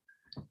a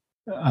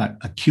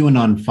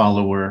QAnon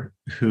follower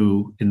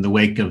who, in the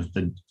wake of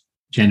the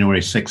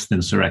January 6th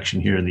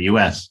insurrection here in the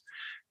US,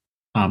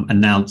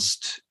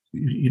 announced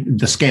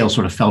the scale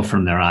sort of fell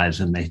from their eyes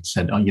and they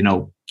said,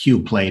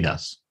 Q played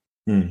us.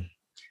 And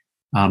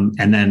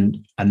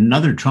then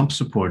another Trump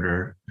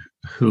supporter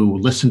who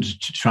listened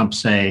to Trump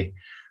say,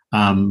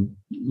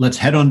 let's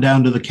head on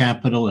down to the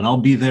Capitol and I'll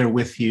be there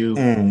with you.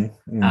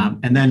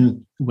 And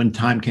then when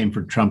time came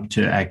for Trump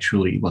to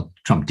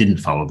Trump didn't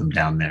follow them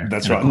down there.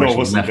 That's right. No,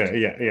 wasn't there.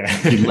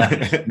 He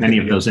left many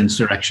of those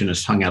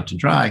insurrectionists hung out to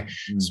dry.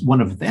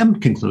 One of them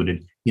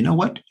concluded, you know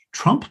what?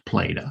 Trump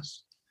played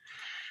us.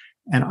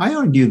 And I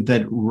argued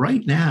that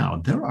right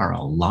now, there are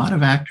a lot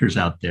of actors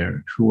out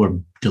there who are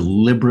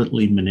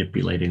deliberately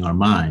manipulating our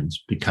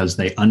minds because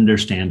they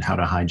understand how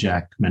to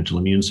hijack mental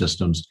immune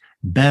systems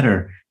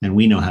better than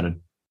we know how to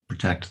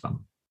protect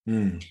them.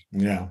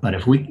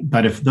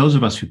 But if those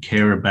of us who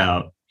care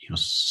about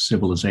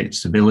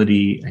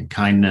civility and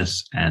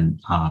kindness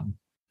and a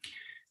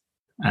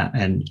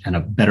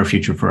better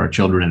future for our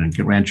children and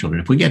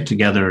grandchildren, if we get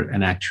together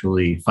and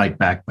actually fight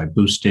back by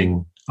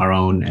boosting our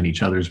own and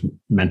each other's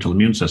mental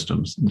immune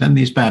systems, then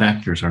these bad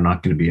actors are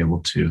not going to be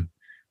able to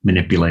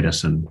manipulate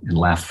us and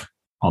laugh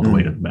all the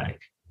way to the bank.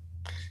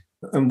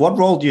 And what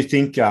role do you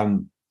think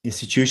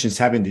institutions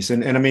have in this?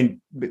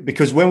 And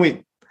because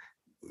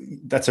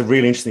that's a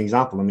really interesting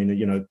example.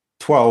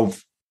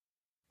 12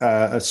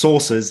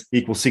 sources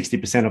equals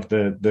 60% of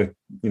the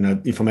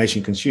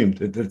information consumed.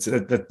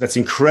 That's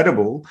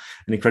incredible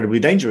and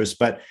incredibly dangerous.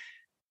 But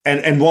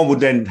and one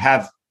would then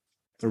have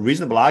a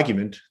reasonable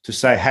argument to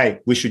say, hey,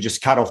 we should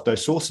just cut off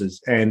those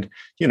sources and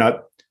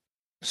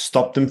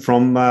stop them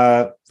from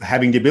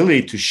having the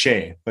ability to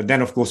share. But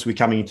then, of course, we're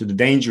coming into the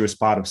dangerous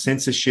part of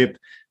censorship,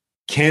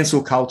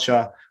 cancel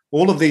culture,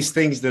 all of these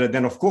things that are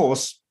then, of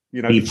course,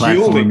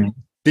 fueling,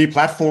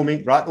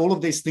 deplatforming, right? All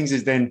of these things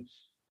is then,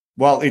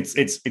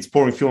 it's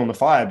pouring fuel on the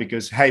fire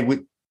because, hey,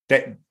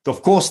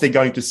 of course they're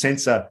going to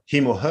censor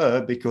him or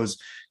her because,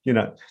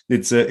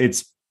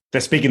 they're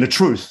speaking the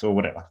truth or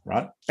whatever,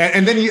 right?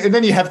 And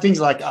then you have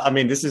things like,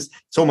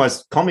 it's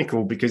almost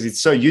comical because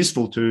it's so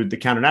useful to the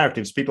counter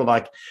narratives. People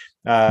like,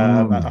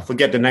 I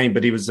forget the name,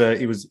 but he's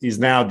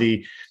now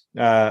the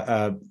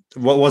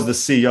what was the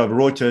CEO of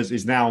Reuters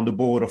is now on the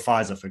board of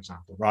Pfizer, for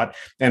example, right?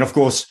 And of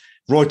course,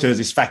 Reuters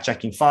is fact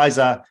checking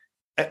Pfizer.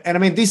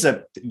 And these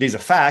are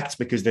facts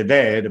because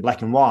they're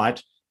black and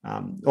white.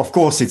 Of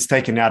course, it's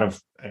taken out of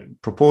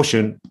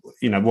proportion.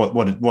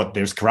 What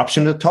there's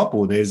corruption at the top,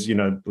 or there's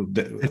you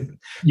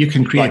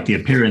can create the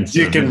appearance.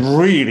 You can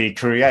really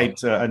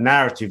create a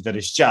narrative that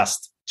is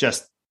just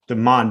the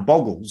mind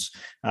boggles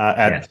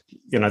at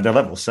the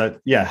level. So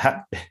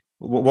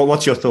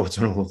what's your thoughts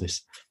on all of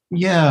this?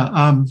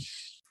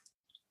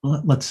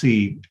 Let's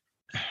see.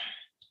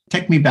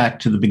 take me back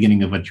to the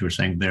beginning of what you were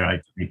saying there.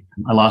 I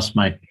lost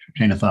my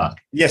train of thought.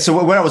 Yeah.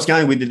 So where I was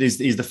going with it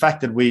is the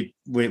fact that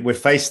we're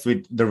faced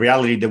with the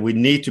reality that we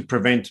need to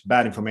prevent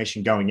bad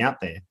information going out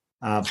there.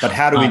 But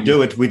how do we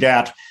do it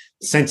without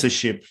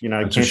censorship,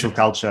 cancel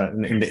culture,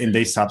 and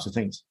these types of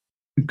things?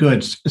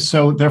 Good.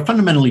 So there are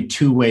fundamentally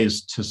two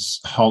ways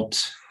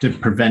to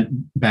prevent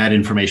bad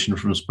information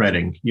from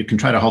spreading. You can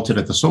try to halt it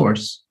at the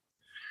source,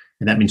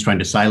 and that means trying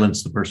to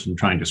silence the person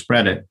trying to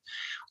spread it,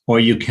 or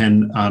you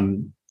can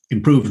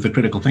improve the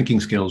critical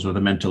thinking skills or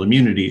the mental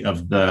immunity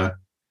of the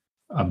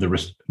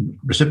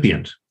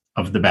recipient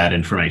of the bad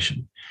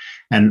information.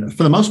 And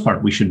for the most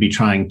part, we should be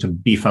trying to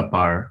beef up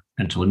our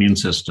mental immune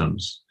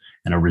systems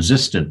and a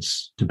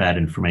resistance to bad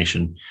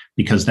information,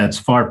 because that's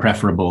far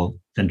preferable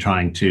than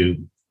trying to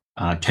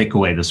take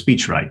away the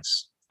speech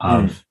rights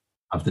of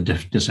the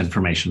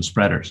disinformation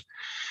spreaders.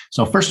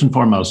 So first and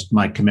foremost,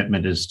 my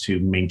commitment is to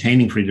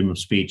maintaining freedom of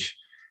speech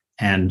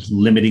and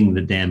limiting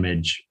the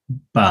damage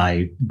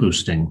by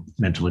boosting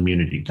mental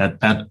immunity.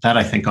 That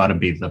I think ought to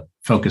be the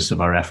focus of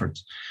our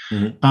efforts.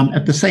 Mm-hmm.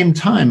 At the same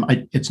time,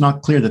 it's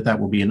not clear that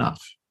will be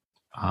enough.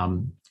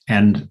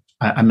 And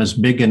I'm as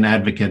big an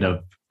advocate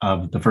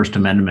of the First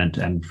Amendment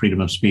and freedom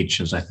of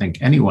speech as I think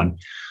anyone.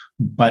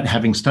 But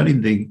having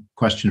studied the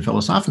question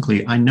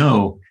philosophically, I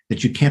know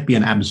that you can't be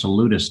an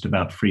absolutist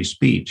about free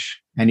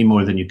speech any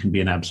more than you can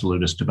be an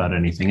absolutist about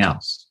anything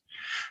else.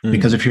 Mm.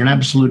 Because if you're an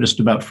absolutist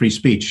about free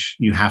speech,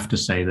 you have to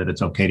say that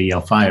it's okay to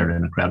yell fire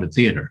in a crowded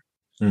theater,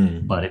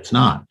 but it's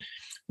not.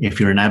 If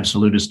you're an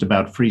absolutist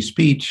about free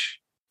speech,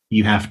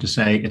 you have to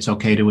say it's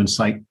okay to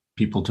incite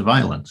people to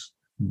violence,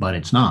 but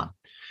it's not.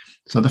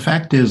 So the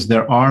fact is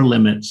there are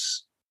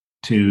limits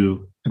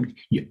to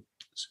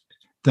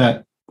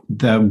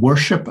the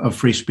worship of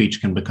free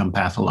speech can become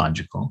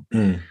pathological.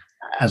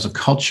 As a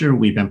culture,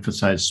 we've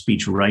emphasized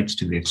speech rights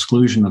to the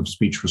exclusion of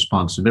speech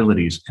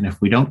responsibilities. And if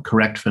we don't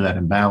correct for that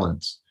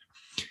imbalance,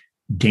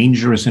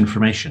 dangerous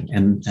information,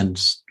 and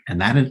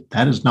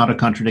that is not a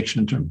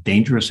contradiction in terms,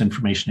 dangerous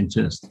information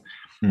exists.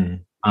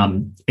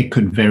 It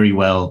could very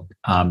well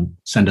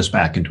send us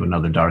back into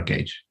another dark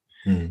age.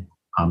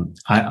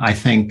 I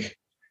think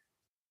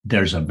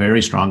there's a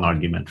very strong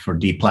argument for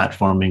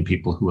deplatforming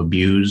people who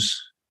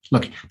abuse.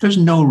 Look, there's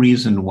no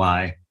reason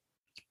why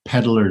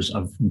peddlers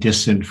of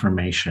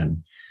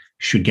disinformation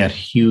should get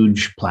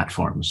huge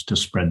platforms to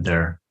spread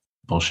their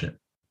bullshit.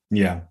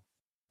 Yeah.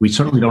 We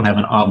certainly don't have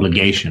an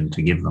obligation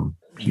to give them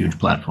huge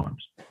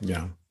platforms.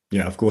 Yeah.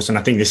 Yeah, of course. And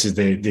I think this is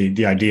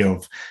the idea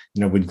of,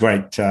 with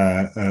great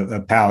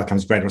power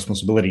comes great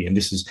responsibility. And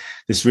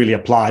this really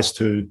applies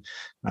to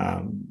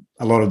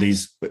a lot of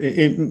these,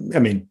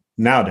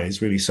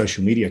 nowadays, really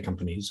social media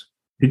companies.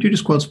 Did you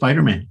just quote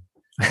Spider-Man?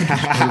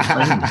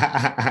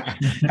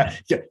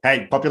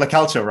 Hey, popular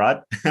culture, right?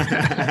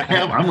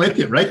 I'm with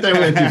you, right there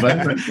with you,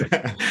 bud.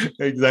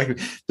 Exactly.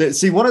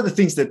 See, one of the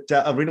things that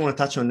I really want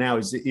to touch on now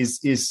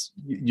is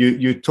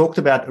you talked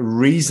about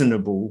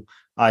reasonable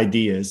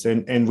ideas,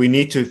 and we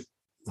need to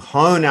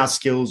hone our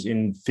skills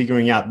in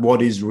figuring out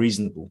what is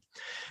reasonable.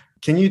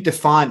 Can you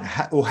define,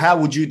 or how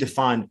would you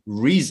define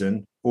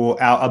reason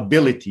or our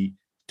ability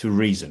to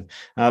reason?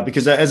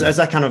 Because as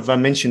I kind of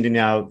mentioned in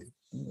our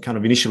kind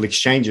of initial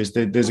exchanges,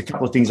 there's a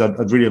couple of things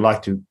I'd really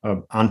like to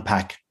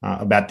unpack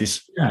about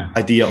this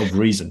idea of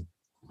reason.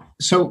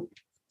 So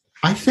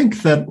I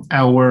think that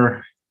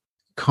our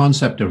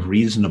concept of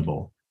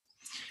reasonable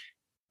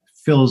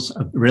fills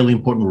a really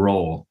important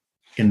role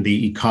in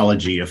the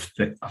ecology of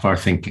our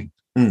thinking.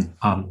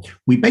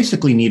 We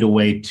basically need a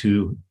way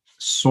to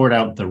sort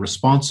out the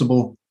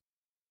responsible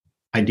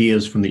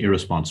ideas from the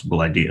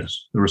irresponsible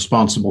ideas, the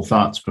responsible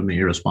thoughts from the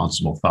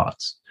irresponsible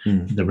thoughts,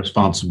 the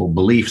responsible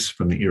beliefs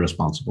from the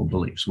irresponsible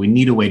beliefs. We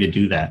need a way to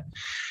do that.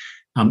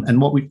 And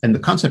the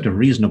concept of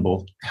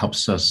reasonable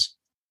helps us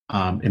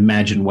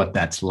imagine what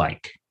that's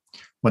like.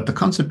 What the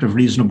concept of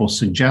reasonable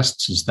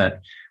suggests is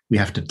that we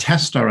have to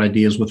test our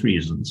ideas with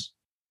reasons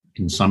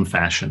in some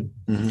fashion.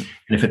 And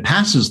if it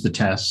passes the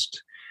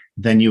test,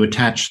 then you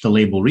attach the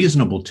label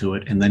reasonable to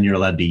it, and then you're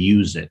allowed to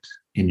use it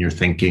in your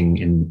thinking,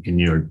 in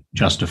your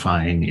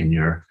justifying, in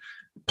your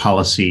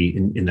policy,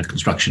 in the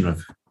construction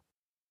of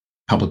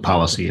public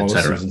policy, et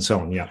cetera. And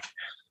so on, yeah.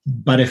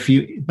 But if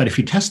you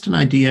test an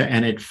idea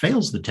and it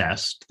fails the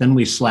test, then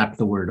we slap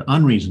the word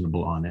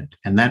unreasonable on it.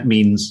 And that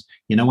means,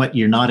 you know what,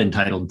 you're not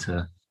entitled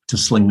to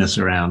sling this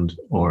around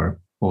or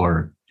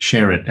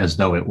share it as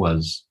though it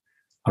was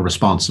a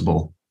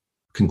responsible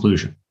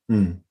conclusion.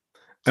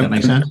 Does that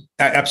make sense?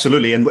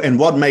 Absolutely. And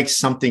what makes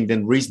something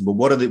then reasonable?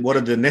 What are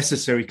the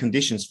necessary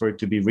conditions for it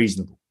to be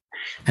reasonable?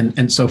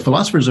 And so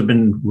philosophers have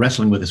been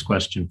wrestling with this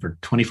question for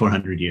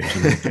 2,400 years.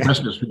 And the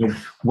question is,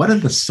 what are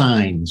the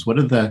signs? What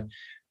are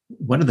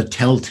the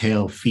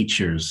telltale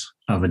features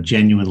of a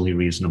genuinely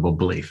reasonable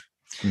belief?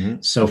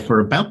 So for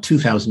about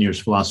 2,000 years,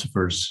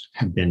 philosophers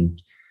have been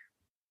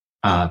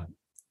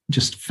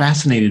just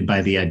fascinated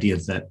by the idea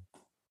that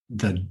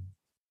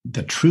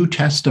the true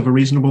test of a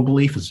reasonable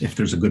belief is if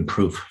there's a good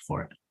proof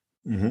for it.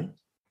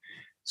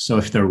 So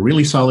if there are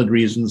really solid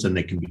reasons and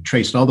they can be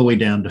traced all the way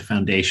down to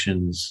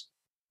foundations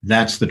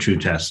That's the true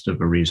test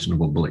of a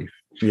reasonable belief.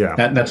 Yeah.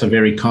 That's a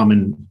very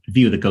common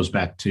view that goes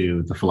back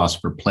to the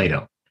philosopher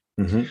Plato.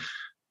 Mm-hmm.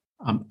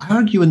 I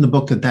argue in the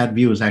book that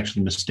view is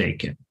actually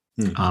mistaken.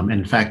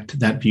 In fact,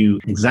 that view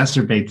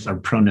exacerbates our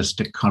proneness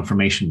to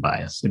confirmation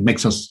bias. It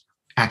makes us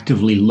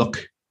actively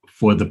look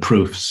for the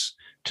proofs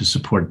to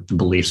support the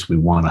beliefs we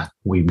want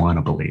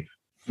to believe.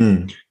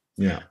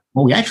 Yeah.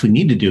 What we actually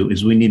need to do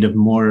is we need a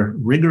more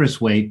rigorous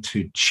way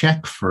to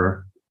check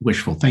for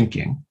wishful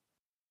thinking.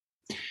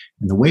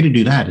 And the way to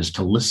do that is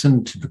to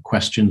listen to the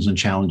questions and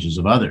challenges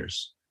of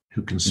others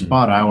who can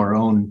spot our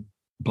own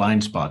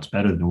blind spots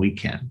better than we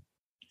can.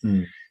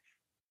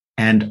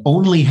 And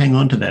only hang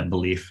on to that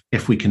belief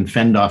if we can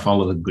fend off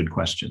all of the good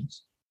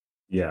questions.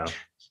 Yeah.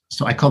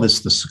 So I call this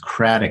the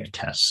Socratic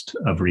test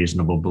of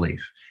reasonable belief.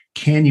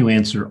 Can you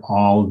answer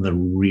all the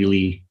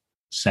really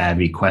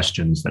savvy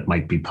questions that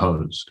might be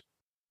posed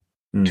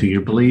to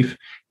your belief?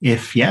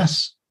 If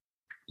yes,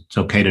 it's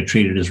okay to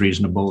treat it as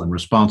reasonable and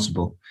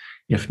responsible.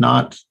 If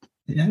not,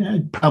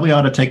 probably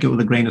ought to take it with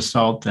a grain of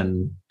salt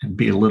and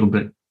be a little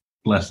bit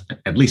less,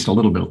 at least a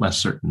little bit less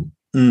certain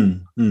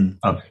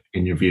of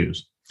in your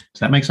views.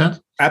 Does that make sense?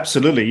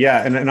 Absolutely,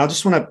 yeah. And I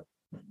just want to,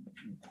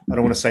 I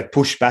don't want to say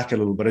push back a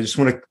little, but I just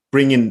want to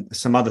bring in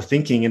some other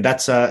thinking, and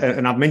that's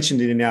and I've mentioned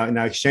it in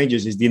our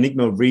exchanges, is The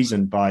Enigma of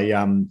Reason by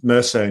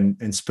Mercer and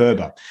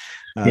Sperber.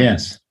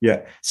 Yes.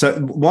 Yeah. So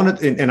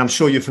and I'm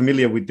sure you're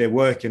familiar with their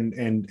work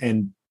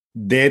and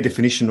their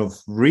definition of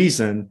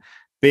reason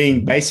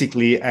being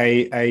basically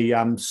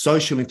a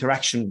social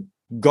interaction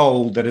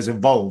goal that has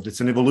evolved.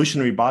 It's an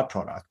evolutionary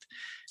byproduct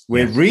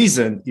where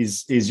reason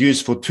is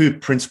used for two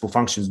principal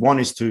functions. One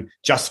is to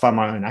justify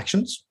my own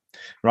actions,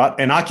 right?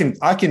 And I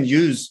can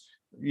use,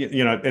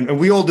 and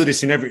we all do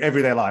this in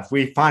everyday life.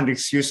 We find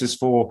excuses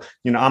for,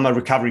 I'm a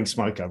recovering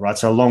smoker, right?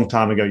 So a long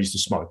time ago I used to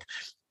smoke.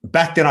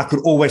 Back then I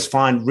could always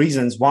find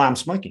reasons why I'm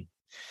smoking,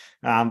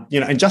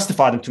 and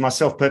justify them to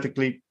myself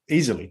perfectly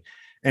easily.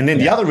 And then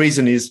the other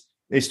reason is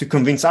to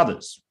convince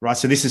others, right?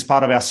 So this is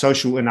part of our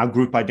social and our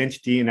group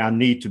identity and our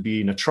need to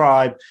be in a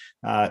tribe.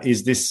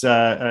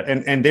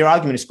 And their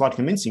argument is quite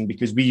convincing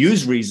because we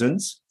use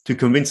reasons to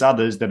convince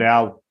others that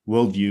our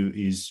worldview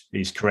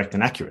is correct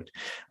and accurate,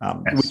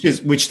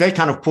 which they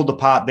kind of pulled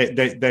apart.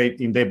 They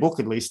in their book,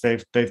 at least,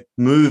 they've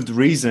moved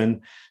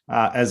reason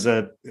it has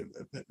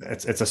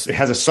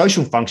a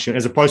social function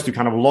as opposed to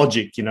kind of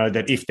logic,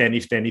 that if then.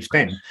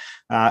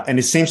 And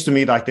it seems to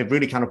me like they've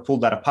really kind of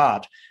pulled that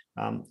apart.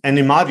 And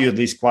in my view, at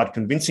least, quite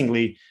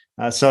convincingly.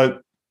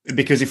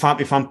 Because if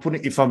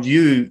I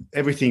view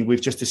everything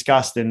we've just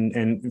discussed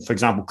and for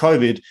example,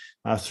 COVID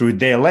through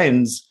their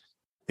lens,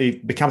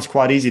 it becomes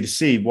quite easy to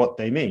see what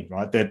they mean,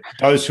 right? That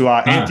those who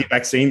are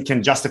anti-vaccine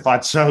can justify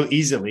it so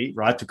easily,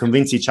 right, to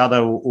convince each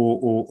other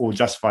or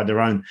justify their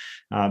own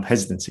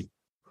hesitancy.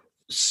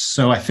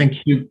 So I think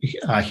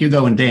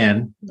Hugo and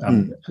Dan,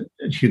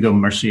 Hugo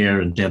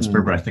Mercier and Dan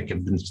Sperber, I think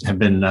have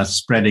been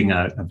spreading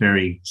a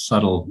very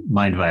subtle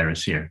mind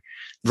virus here.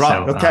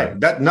 Right. So, okay.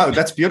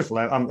 That's beautiful,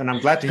 and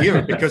I'm glad to hear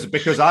it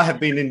because I have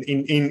been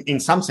in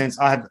some sense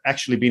I have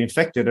actually been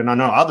infected, and I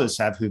know others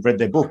have who've read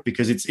their book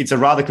because it's a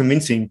rather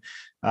convincing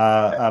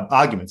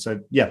argument. So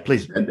yeah,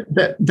 please.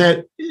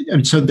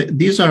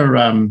 These are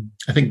I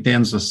think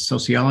Dan's a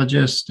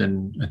sociologist,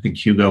 and I think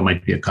Hugo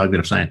might be a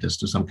cognitive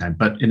scientist of some kind.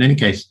 But in any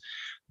case,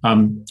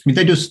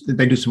 they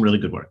do some really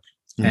good work,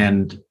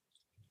 and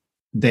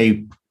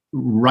they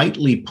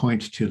rightly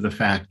point to the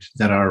fact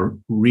that our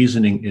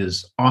reasoning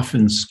is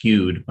often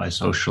skewed by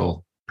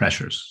social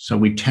pressures. So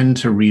we tend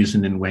to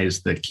reason in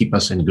ways that keep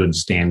us in good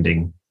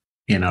standing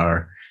in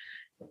the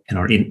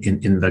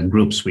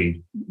groups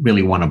we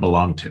really want to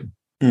belong to.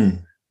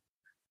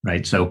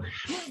 Right. So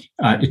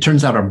it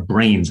turns out our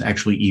brains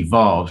actually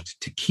evolved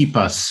to keep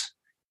us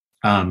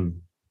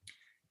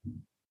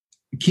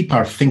keep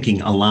our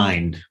thinking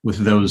aligned with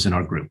those in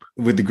our group.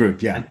 With the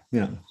group, yeah.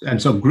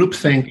 And so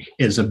groupthink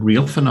is a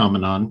real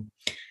phenomenon.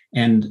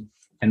 And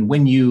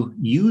when you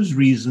use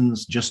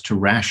reasons just to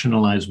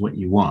rationalize what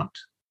you want,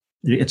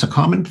 it's a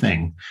common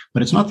thing,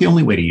 but it's not the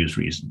only way to use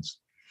reasons.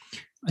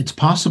 It's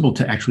possible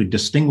to actually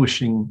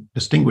distinguish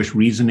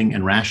reasoning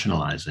and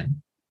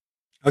rationalizing.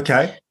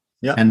 Okay.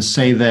 Yeah. And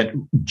say that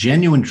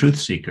genuine truth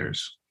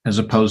seekers, as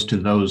opposed to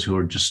those who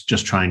are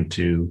just trying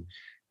to,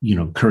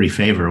 curry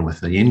favor with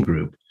the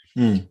in-group,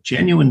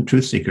 genuine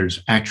truth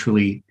seekers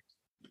actually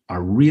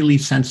are really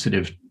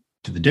sensitive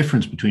to the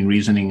difference between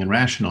reasoning and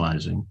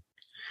rationalizing,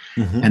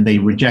 and they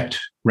reject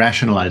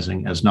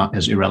rationalizing as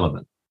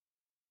irrelevant.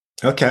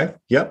 Okay.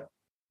 Yep.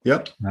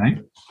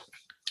 Right.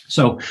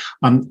 So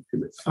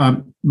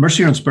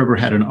Mercier and Sperber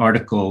had an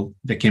article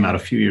that came out a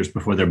few years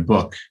before their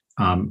book,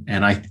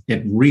 and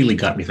it really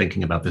got me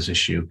thinking about this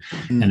issue.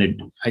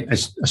 And I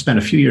spent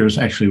a few years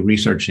actually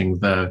researching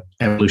the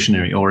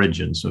evolutionary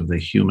origins of the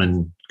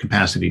human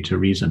capacity to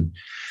reason.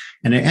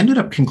 And I ended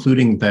up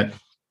concluding that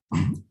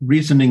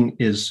reasoning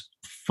is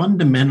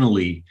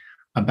fundamentally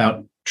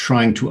about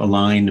trying to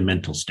align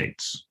mental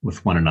states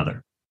with one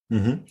another.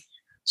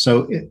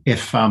 So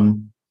if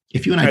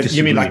if you and I disagree,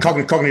 you mean like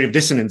cognitive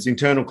dissonance,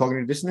 internal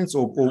cognitive dissonance,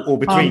 or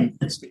between?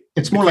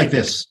 It's more like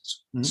this.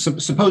 Mm-hmm.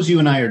 Suppose you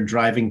and I are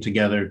driving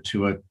together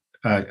to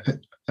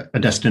a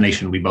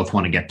destination we both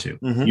want to get to.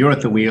 Mm-hmm. You're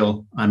at the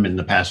wheel, I'm in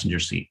the passenger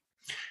seat.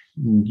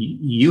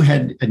 You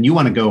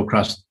want to go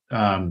across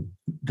the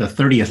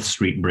 30th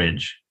Street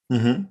Bridge.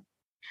 Mm-hmm.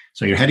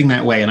 So you're heading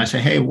that way, and I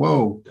say, "Hey,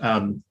 whoa,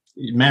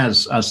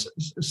 Maz,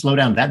 slow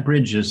down. That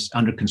bridge is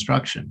under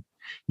construction.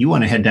 You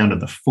want to head down to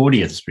the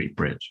 40th Street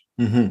Bridge."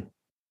 Mm-hmm.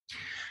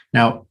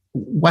 Now,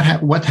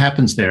 what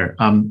happens there?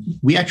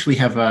 We actually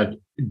have a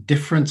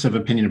difference of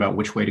opinion about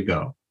which way to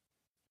go.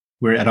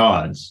 We're at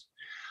odds.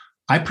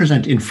 I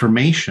present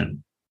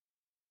information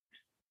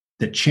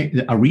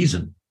a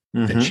reason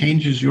that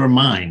changes your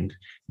mind.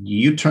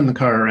 You turn the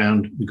car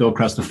around, we go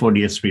across the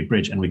 40th Street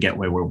Bridge, and we get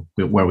where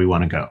we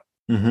want to go.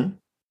 Mm-hmm.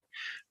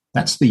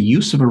 That's the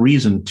use of a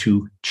reason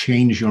to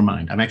change your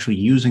mind. I'm actually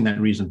using that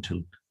reason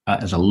to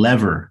as a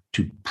lever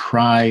to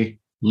pry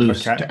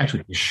loose, to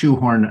actually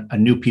shoehorn a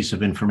new piece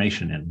of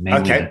information in.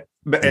 Okay,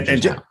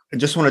 I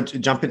just want to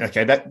jump in.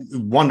 Okay, that's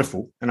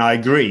wonderful, and I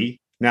agree.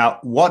 Now,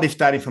 what if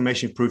that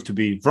information proved to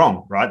be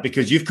wrong, right?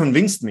 Because you've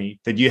convinced me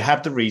that you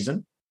have the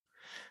reason,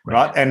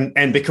 right?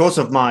 And because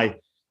of my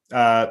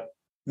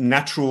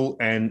natural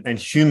and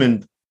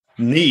human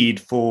need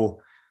for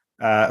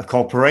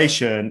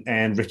cooperation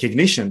and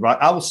recognition, right?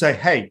 I will say,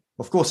 hey,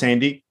 of course,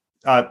 Andy,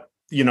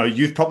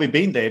 you've probably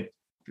been there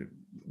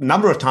a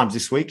number of times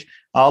this week.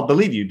 I'll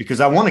believe you because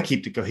I want to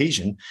keep the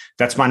cohesion.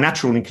 That's my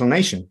natural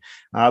inclination.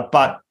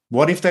 But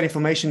what if that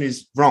information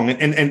is wrong?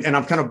 And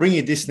I'm kind of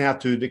bringing this now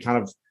to the kind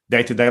of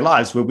day-to-day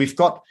lives where we've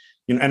got,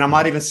 and I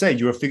might even say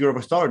you're a figure of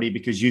authority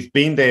because you've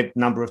been there a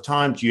number of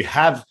times. You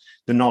have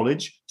the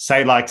knowledge,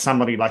 say like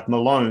somebody like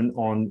Malone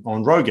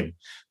on Rogan,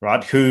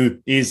 right? Who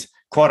is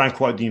quote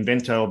unquote the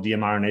inventor of the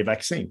mRNA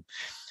vaccine.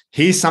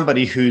 He's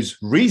somebody whose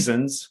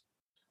reasons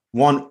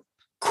one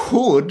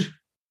could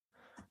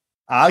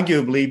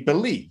arguably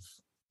believe.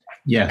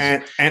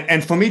 Yes.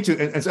 And for me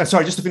to, and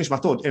sorry, just to finish my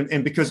thought,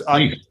 and because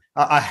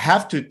I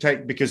have to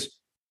take, because,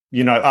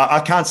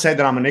 I can't say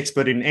that I'm an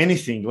expert in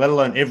anything, let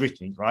alone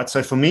everything, right?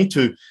 So for me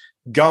to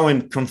go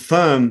and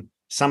confirm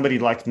somebody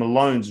like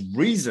Malone's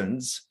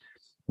reasons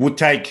would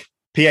take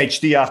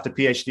PhD after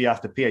PhD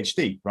after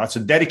PhD, right? So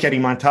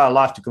dedicating my entire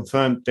life to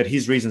confirm that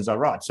his reasons are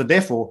right. So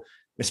therefore,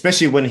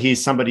 especially when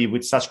he's somebody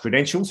with such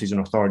credentials, he's an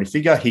authority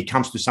figure, he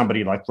comes to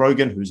somebody like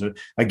Rogan, who's, a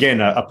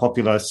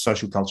popular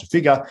social culture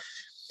figure.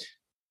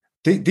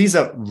 These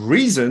are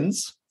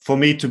reasons for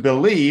me to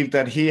believe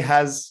that he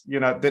has,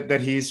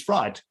 that he's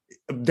right.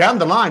 Down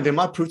the line, they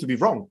might prove to be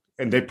wrong,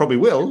 and they probably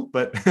will,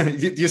 but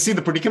do you see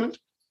the predicament?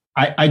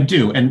 I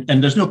do.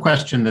 And there's no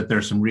question that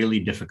there's some really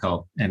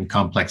difficult and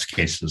complex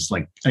cases.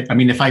 Like, I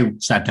mean, if I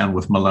sat down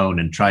with Malone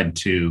and tried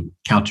to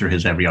counter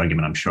his every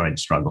argument, I'm sure I'd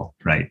struggle,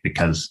 right?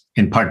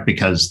 In part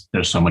because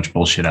there's so much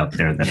bullshit out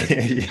there that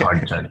it's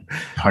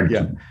hard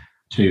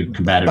to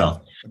combat it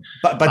all.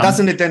 But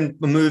doesn't it then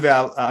move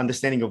our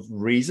understanding of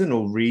reason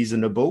or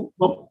reasonable?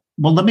 Well,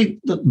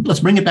 let's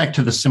bring it back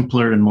to the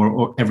simpler and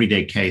more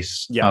everyday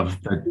case of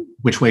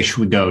which way should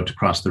we go to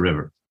cross the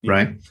river,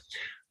 right?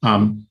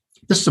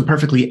 This is a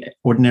perfectly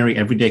ordinary,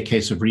 everyday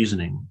case of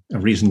reason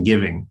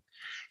giving,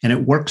 and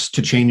it works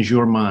to change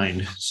your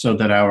mind so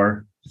that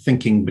our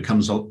thinking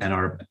becomes and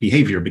our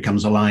behavior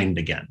becomes aligned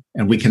again,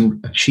 and we can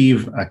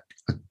achieve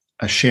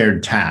a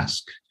shared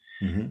task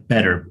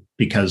better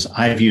because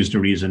I've used a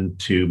reason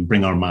to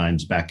bring our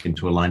minds back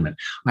into alignment.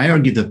 I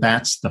argue that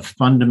that's the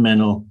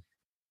fundamental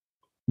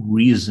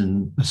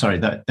reason.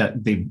 That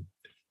the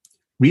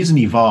reason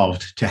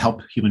evolved to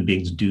help human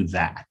beings do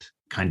that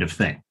kind of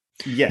thing.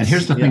 Yes. And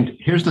here's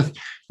the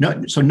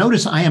thing. So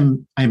notice I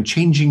am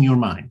changing your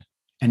mind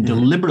and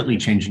deliberately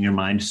changing your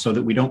mind so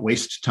that we don't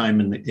waste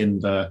time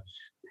in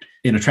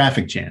a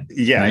traffic jam.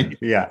 Yeah. Right?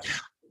 Yeah.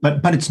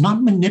 But it's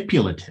not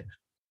manipulative.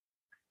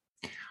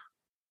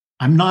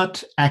 I'm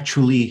not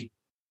actually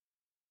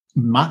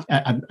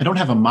I don't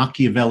have a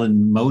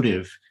Machiavellian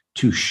motive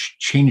to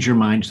change your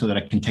mind so that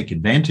I can take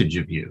advantage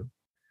of you.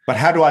 But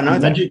how do I know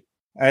that?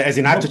 As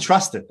in, I have to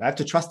trust it.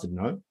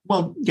 No?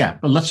 Well, yeah,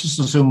 but let's just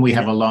assume we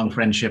have a long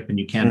friendship and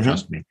you can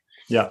trust me.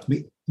 Yeah.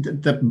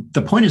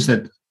 The point is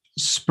that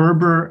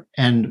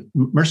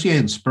Mercier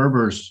and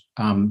Sperber's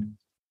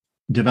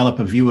develop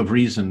a view of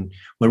reason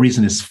where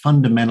reason is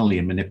fundamentally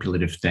a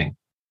manipulative thing.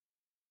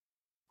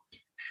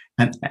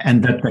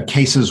 And that the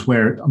cases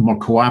where a more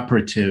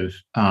cooperative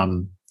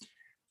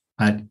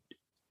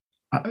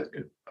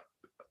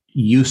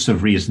use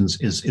of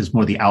reasons is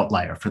more the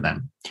outlier for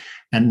them.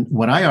 And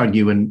what I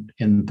argue in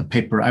the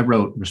paper I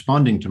wrote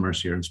responding to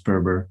Mercier and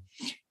Sperber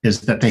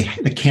is that they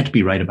can't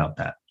be right about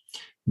that.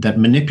 That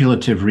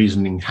manipulative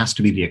reasoning has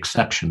to be the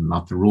exception,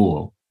 not the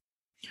rule,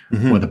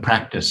 or the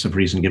practice of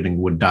reason giving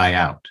would die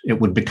out.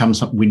 It would become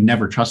something we'd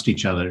never trust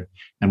each other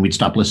and we'd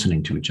stop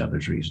listening to each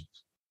other's reasons.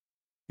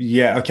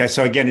 Yeah. Okay.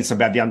 So again, it's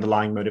about the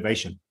underlying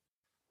motivation.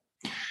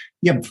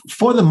 Yeah.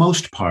 For the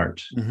most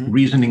part,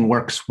 reasoning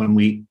works when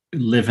we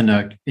live in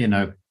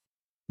a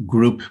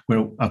group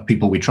of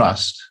people we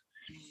trust.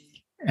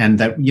 and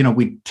that,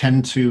 we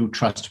tend to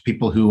trust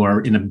people who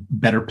are in a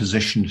better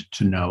position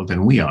to know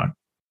than we are.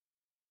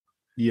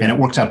 Yeah. And it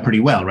works out pretty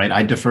well, right?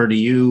 I defer to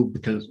you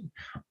because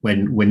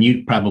when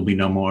you probably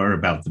know more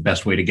about the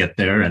best way to get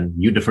there, and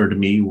you defer to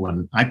me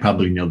when I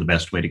probably know the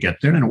best way to get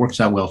there, and it works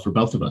out well for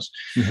both of us.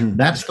 Mm-hmm.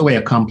 That's the way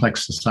a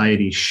complex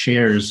society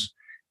shares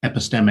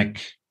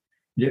epistemic.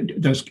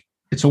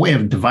 It's a way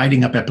of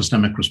dividing up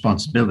epistemic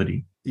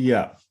responsibility.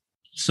 Yeah.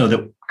 So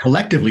that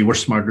collectively we're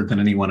smarter than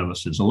any one of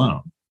us is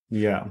alone.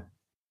 Yeah.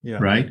 Yeah.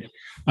 Right.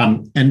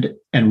 And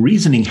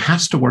reasoning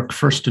has to work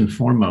first and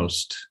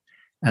foremost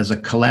as a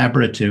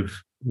collaborative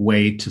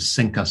way to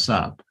sync us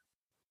up,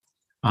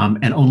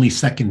 and only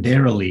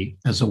secondarily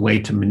as a way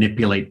to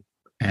manipulate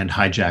and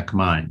hijack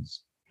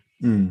minds.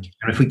 And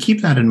if we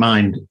keep that in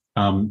mind,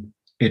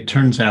 it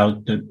turns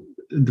out that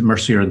the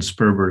Mercier and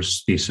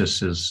Sperber's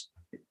thesis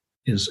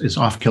is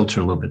off kilter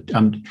a little bit.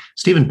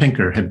 Steven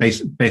Pinker had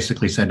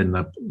basically said in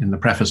the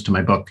preface to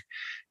my book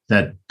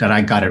that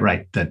I got it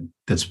right, that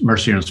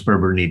Mercier and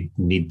Sperber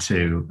need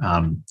to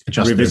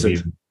adjust revisit.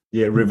 their view.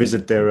 Yeah,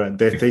 revisit their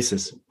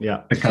thesis.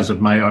 Yeah, because of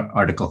my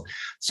article.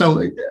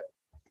 So,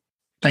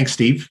 thanks,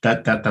 Steve.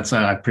 That's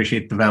I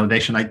appreciate the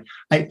validation.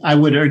 I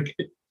would urge.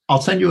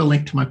 I'll send you a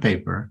link to my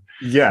paper.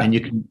 Yeah,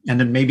 and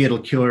then maybe it'll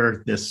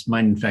cure this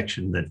mind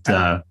infection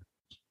that.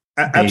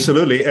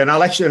 Absolutely, and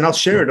I'll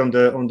share it on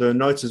the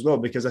notes as well,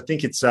 because I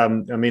think it's. I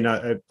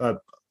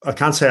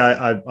can't say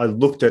I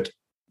looked at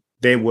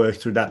their work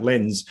through that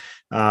lens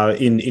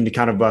in the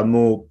kind of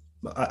more.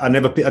 I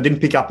didn't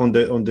pick up on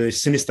the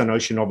sinister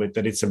notion of it,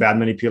 that it's about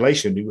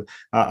manipulation.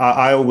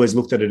 I always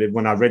looked at it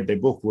when I read their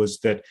book, was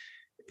that,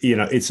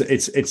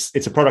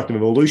 it's a product of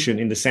evolution,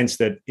 in the sense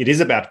that it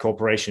is about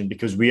cooperation,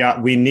 because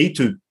we need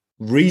to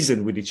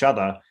reason with each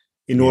other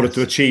in order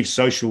to achieve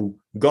social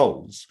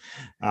goals.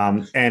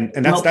 And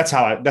that's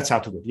how I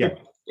took it. Yeah.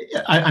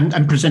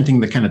 I'm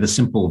presenting the kind of the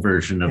simple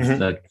version of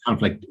the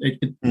conflict.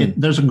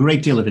 There's a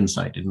great deal of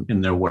insight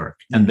in their work,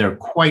 and they're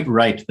quite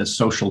right that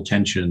social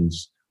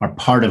tensions are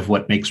part of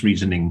what makes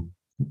reasoning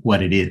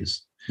what it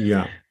is.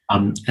 Yeah.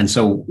 And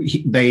so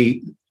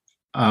they,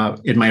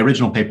 in my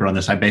original paper on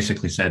this, I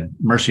basically said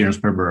Mercier and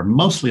Sperber are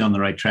mostly on the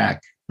right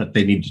track, but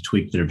they need to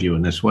tweak their view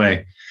in this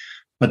way.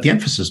 But the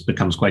emphasis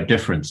becomes quite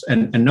different.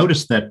 And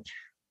notice that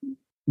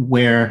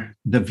where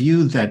the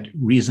view that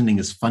reasoning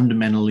is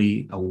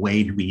fundamentally a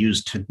way to be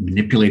used to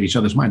manipulate each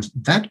other's minds,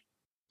 that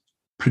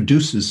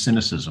produces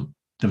cynicism.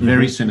 The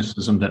very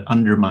cynicism that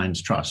undermines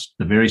trust,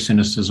 the very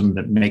cynicism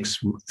that makes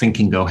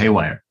thinking go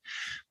haywire.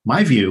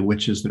 My view,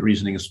 which is that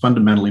reasoning is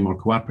fundamentally more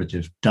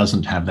cooperative,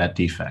 doesn't have that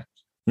defect.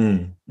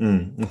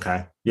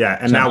 Okay. Yeah.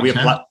 And now we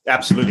apply,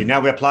 absolutely. Now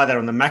we apply that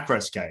on the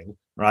macro scale,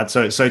 right?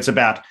 So it's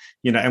about,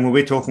 and when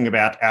we're talking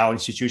about our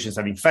institutions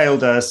having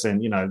failed us,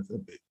 and,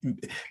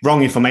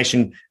 wrong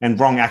information and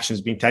wrong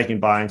actions being taken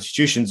by our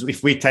institutions,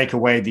 if we take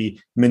away the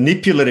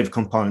manipulative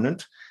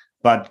component,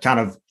 but kind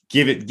of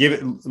give it,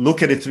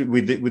 look at it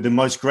with the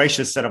most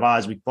gracious set of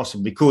eyes we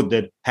possibly could,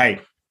 that, hey,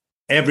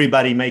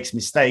 everybody makes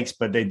mistakes,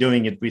 but they're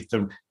doing it with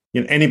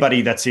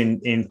anybody that's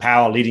in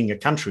power leading a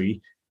country,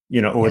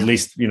 or at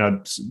least,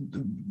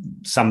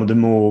 some of the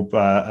more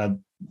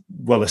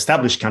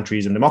well-established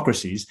countries and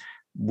democracies,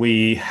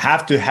 we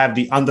have to have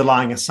the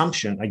underlying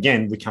assumption.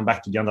 Again, we come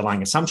back to the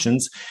underlying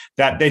assumptions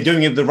that they're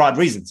doing it for the right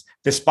reasons,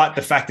 despite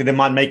the fact that they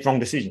might make wrong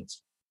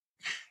decisions.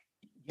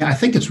 Yeah, I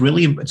think it's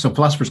really, so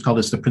philosophers call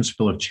this the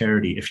principle of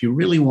charity. If you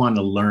really want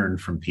to learn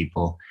from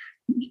people,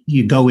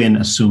 you go in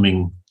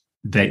assuming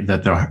that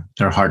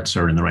their hearts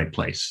are in the right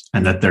place,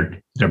 and that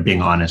they're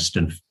being honest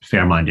and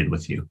fair-minded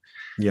with you.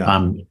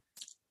 Yeah.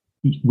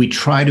 We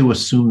try to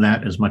assume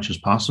that as much as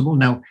possible.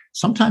 Now,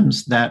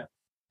 sometimes that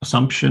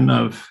assumption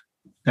of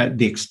that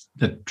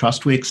the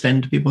trust we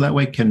extend to people that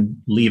way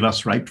can leave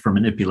us ripe for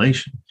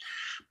manipulation.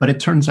 But it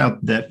turns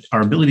out that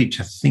our ability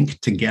to think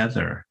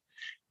together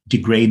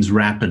degrades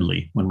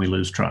rapidly when we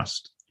lose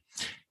trust.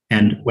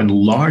 And when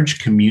large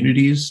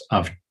communities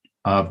of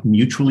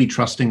mutually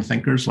trusting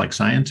thinkers like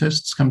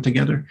scientists come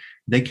together,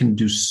 they can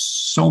do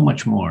so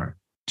much more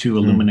to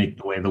illuminate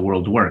the way the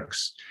world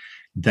works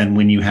than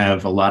when you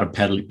have a lot of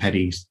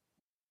petty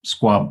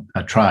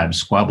tribes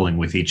squabbling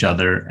with each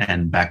other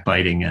and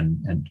backbiting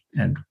and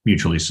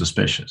mutually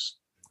suspicious.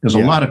 There's a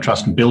lot of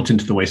trust built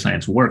into the way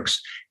science works,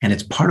 and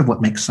it's part of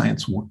what makes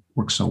science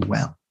work so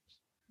well.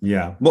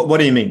 Yeah. What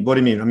do you mean? What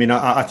do you mean? I mean,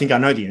 I think I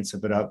know the answer,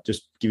 but I'll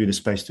just give you the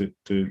space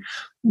to.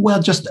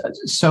 Well, just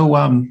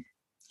so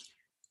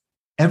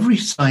every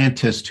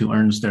scientist who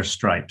earns their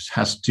stripes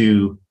has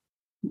to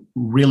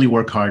really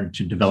work hard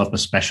to develop a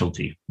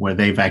specialty where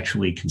they've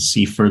actually can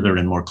see further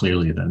and more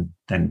clearly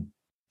than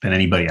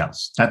anybody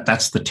else.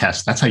 That's the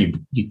test. That's how you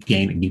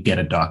get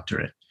a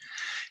doctorate.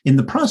 In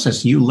the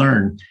process, you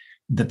learn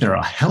that there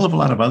are a hell of a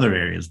lot of other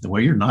areas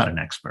where you're not an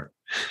expert.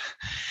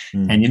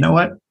 And you know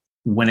what?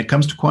 When it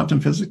comes to quantum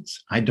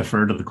physics, I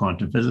defer to the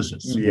quantum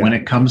physicists. Yeah. When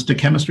it comes to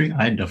chemistry,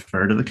 I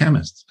defer to the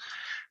chemists,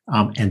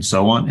 and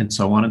so on and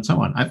so on and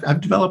so on. I've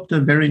developed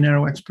a very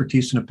narrow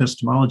expertise in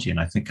epistemology, and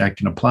I think I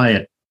can apply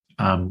it.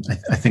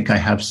 I think I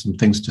have some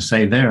things to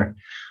say there.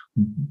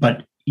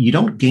 But you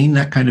don't gain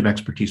that kind of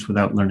expertise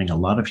without learning a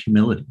lot of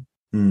humility.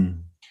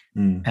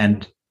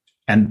 And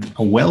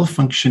a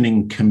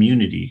well-functioning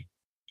community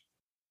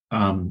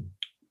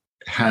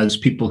has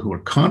people who are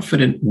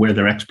confident where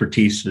their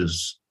expertise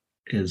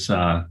is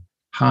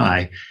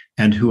high,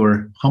 and who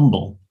are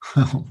humble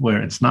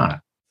where it's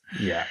not.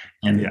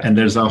 And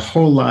there's a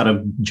whole lot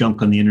of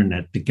junk on the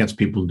internet that gets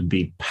people to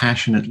be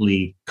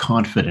passionately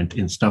confident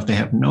in stuff they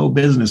have no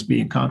business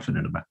being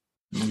confident about.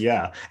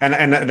 Yeah,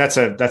 and that's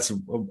a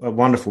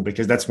wonderful,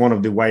 because that's one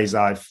of the ways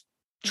I've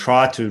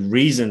tried to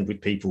reason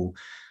with people.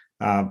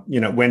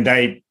 When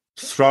they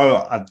throw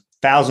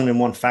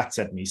 1,001 facts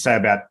at me, say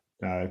about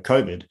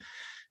COVID,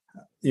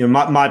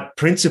 my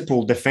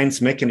principal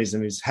defense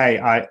mechanism is,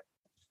 hey,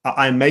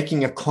 I'm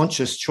making a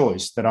conscious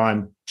choice that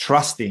I'm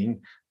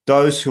trusting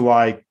those who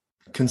I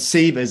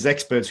conceive as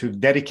experts who've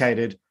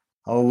dedicated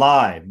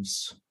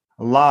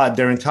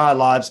their entire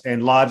lives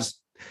and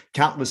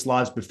countless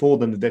lives before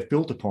them that they've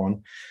built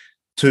upon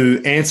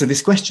to answer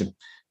this question.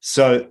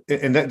 So,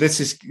 and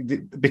this is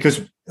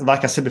because,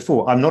 like I said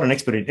before, I'm not an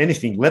expert in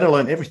anything, let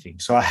alone everything.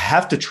 So I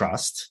have to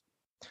trust,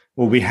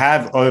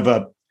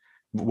 forever,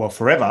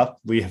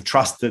 we have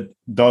trusted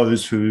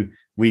those who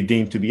we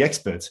deem to be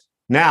experts.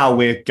 Now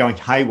we're going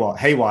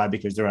haywire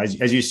because there are,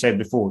 as you said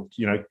before,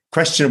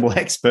 questionable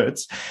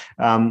experts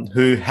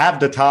who have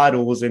the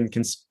titles and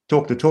can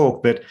talk the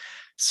talk, but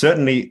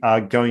certainly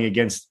are going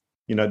against,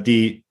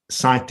 the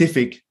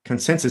scientific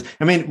consensus.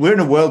 I mean, we're in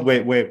a world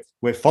where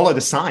follow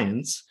the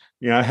science,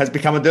 has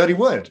become a dirty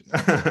word.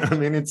 I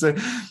mean, it's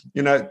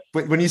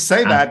when you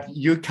say that,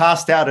 you're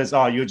cast out as,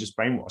 you're just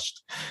brainwashed.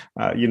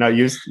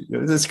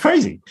 It's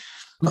crazy.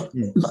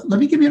 Let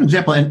me give you an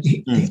example. And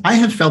I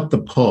have felt the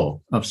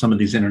pull of some of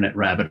these internet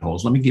rabbit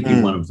holes. Let me give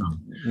you one of them.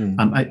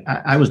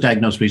 I was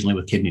diagnosed recently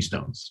with kidney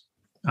stones,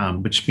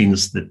 which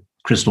means that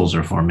crystals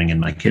are forming in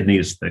my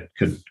kidneys that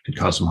could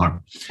cause some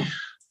harm.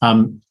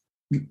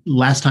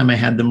 Last time I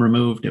had them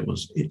removed, it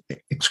was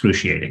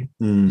excruciating.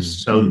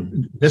 So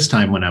this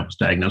time when I was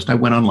diagnosed, I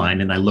went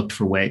online and I looked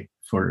for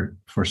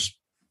food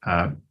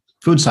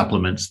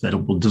supplements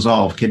that will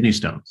dissolve kidney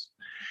stones.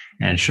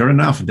 And sure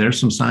enough, there's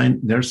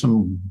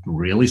some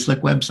really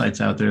slick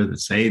websites out there that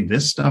say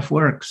this stuff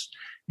works.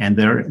 And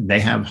they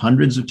have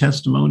hundreds of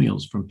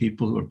testimonials from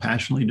people who are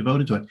passionately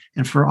devoted to it.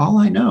 And for all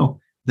I know,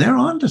 they're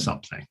onto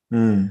something.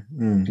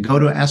 Go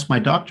to ask my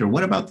doctor,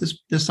 what about this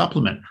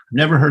supplement? I've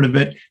never heard of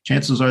it.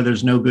 Chances are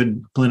there's no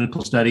good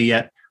clinical study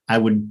yet. I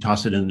would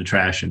toss it in the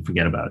trash and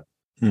forget about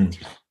it.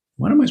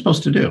 What am I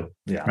supposed to do?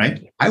 Yeah.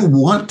 Right? I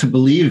want to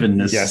believe in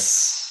this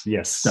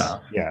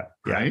stuff. Yeah.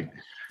 Right?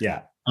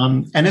 Yeah.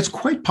 And it's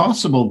quite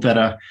possible that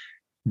a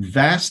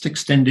vast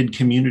extended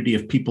community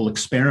of people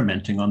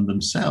experimenting on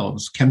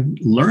themselves can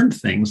learn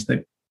things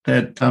that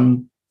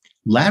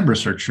lab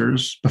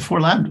researchers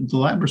the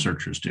lab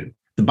researchers do.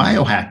 The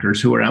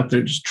biohackers who are out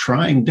there just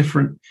trying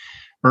different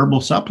herbal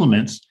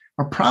supplements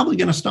are probably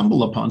going to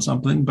stumble upon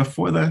something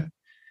before the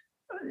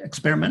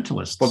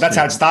experimentalists. Well, that's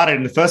how it started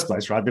in the first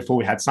place, right? Before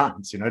we had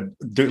science,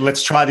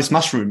 let's try this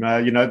mushroom.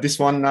 This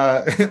one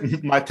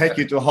might take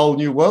you to a whole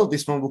new world.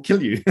 This one will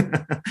kill you,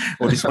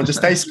 or this one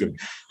just tastes good.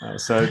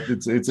 So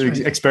it's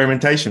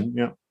experimentation.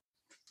 Yeah.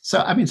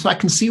 So I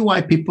can see why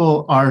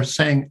people are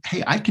saying,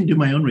 "Hey, I can do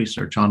my own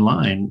research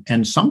online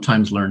and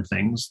sometimes learn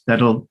things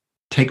that'll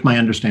take my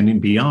understanding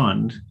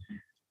beyond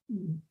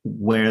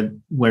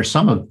where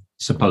some of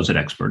supposed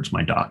experts,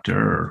 my doctor,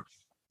 or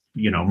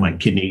my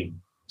kidney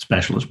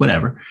specialist,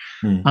 whatever."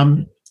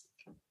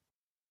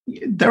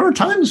 There are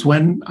times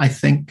when I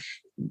think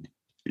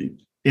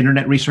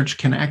internet research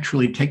can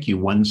actually take you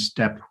one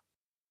step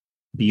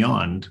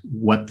beyond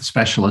what the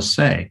specialists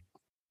say.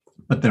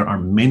 But there are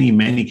many,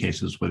 many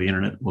cases where the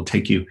internet will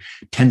take you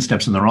 10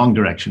 steps in the wrong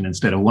direction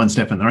instead of one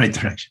step in the right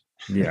direction.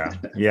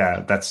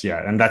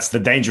 And that's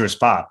the dangerous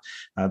part,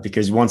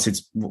 because once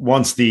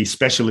the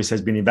specialist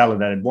has been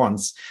invalidated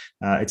once,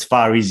 it's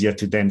far easier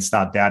to then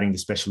start doubting the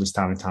specialist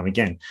time and time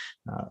again.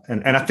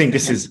 And I think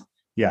this is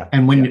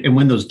And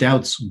when those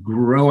doubts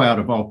grow out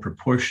of all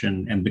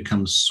proportion and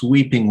become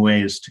sweeping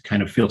ways to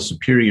kind of feel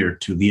superior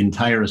to the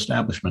entire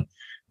establishment,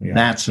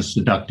 that's a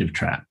seductive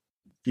trap.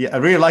 Yeah, I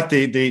really like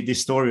the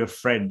story of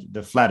Fred,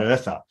 the flat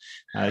earther,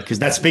 because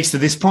that speaks to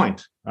this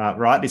point,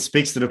 right? It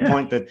speaks to the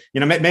point that,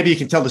 maybe you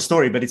can tell the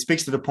story, but it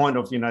speaks to the point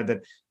of,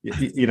 that,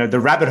 the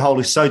rabbit hole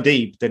is so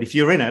deep that if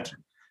you're in it,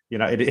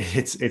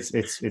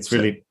 it's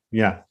really,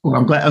 yeah. Well,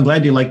 I'm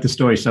glad you like the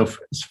story. So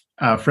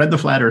Fred, the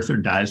flat earther,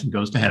 dies and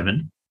goes to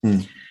heaven.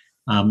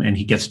 And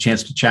he gets a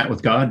chance to chat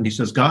with God. And he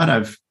says, God,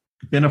 I've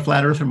been a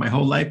flat earther my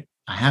whole life.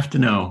 I have to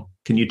know,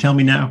 can you tell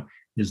me now?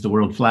 Is the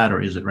world flat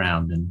or is it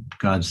round? And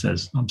God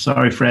says, I'm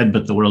sorry, Fred,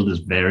 but the world is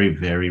very,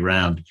 very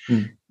round.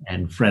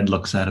 And Fred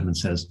looks at him and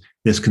says,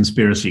 this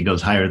conspiracy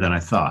goes higher than I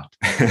thought.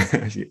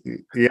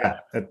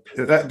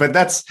 But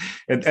that's,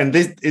 and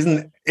this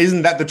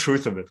isn't that the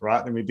truth of it,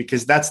 right? I mean,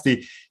 because that's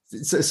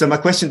so my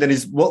question then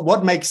is,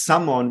 what makes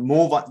some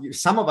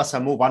of us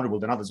are more vulnerable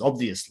than others,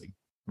 obviously,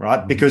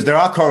 right? Because there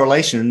are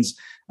correlations,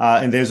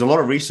 and there's a lot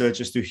of research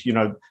as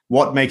to,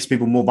 what makes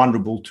people more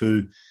vulnerable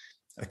to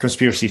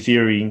conspiracy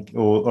theory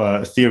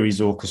or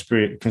theories or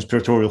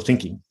conspiratorial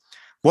thinking.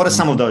 What are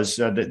some of those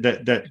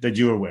that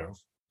you're aware of?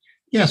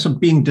 Yeah, so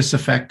being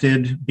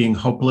disaffected, being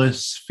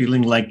hopeless,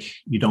 feeling like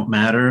you don't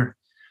matter,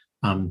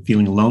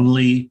 feeling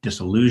lonely,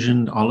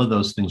 disillusioned, all of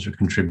those things are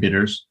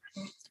contributors.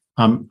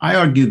 I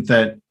argued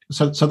that,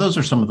 so those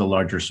are some of the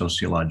larger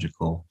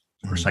sociological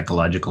or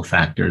psychological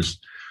factors.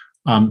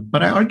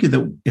 But I argue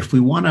that if we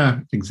want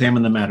to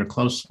examine the matter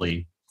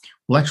closely,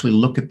 we'll actually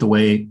look at the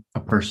way a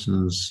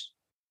person's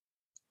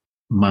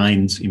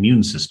mind's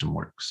immune system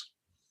works.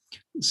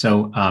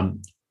 So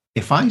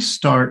if I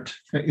start,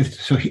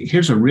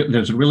 there's a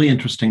really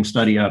interesting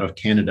study out of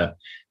Canada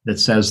that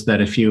says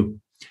that if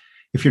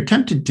you're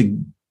tempted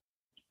to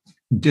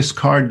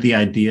discard the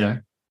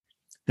idea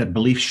that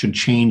beliefs should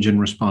change in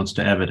response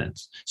to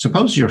evidence,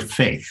 suppose your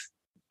faith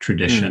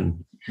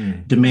tradition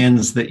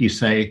demands that you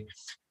say,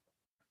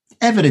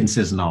 evidence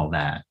isn't all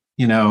that,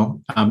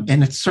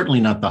 and it's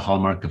certainly not the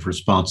hallmark of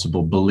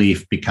responsible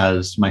belief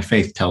because my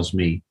faith tells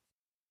me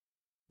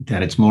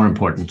that it's more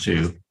important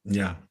to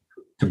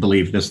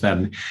believe this,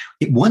 that.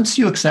 Once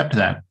you accept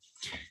that,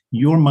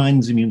 your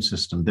mind's immune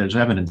system, there's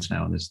evidence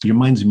now in this, your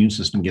mind's immune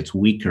system gets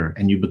weaker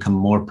and you become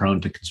more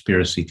prone to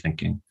conspiracy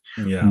thinking,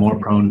 more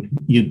prone,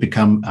 you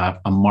become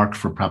a mark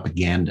for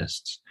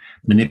propagandists.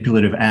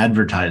 Manipulative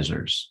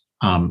advertisers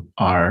have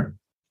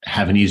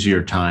an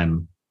easier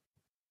time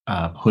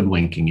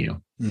hoodwinking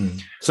you.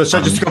 So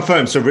just to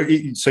confirm,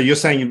 so you're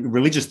saying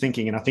religious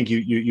thinking, and I think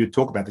you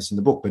talk about this in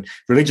the book, but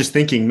religious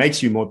thinking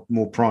makes you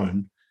more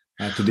prone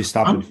to this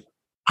type of.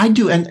 I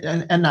do,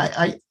 and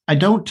I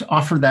don't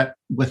offer that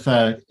with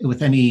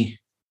any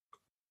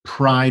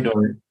pride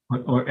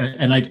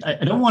and I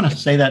don't want to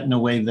say that in a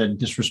way that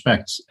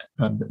disrespects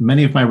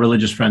many of my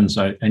religious friends.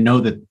 I know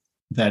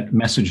that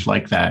message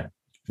like that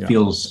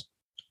feels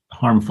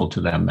harmful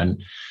to them,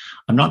 and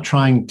I'm not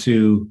trying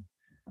to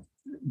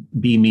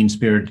be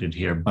mean-spirited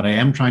here, but I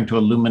am trying to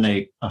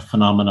illuminate a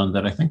phenomenon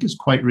that I think is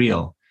quite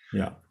real.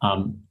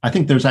 I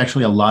think there's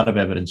actually a lot of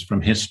evidence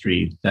from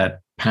history that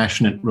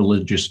passionate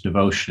religious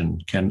devotion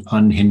can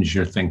unhinge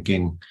your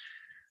thinking.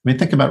 I mean,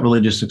 think about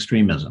religious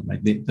extremism.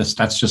 Right?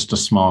 That's just a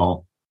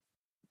small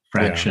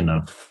fraction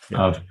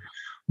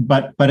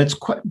but it's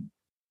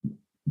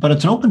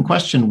an open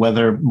question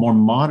whether more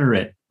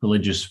moderate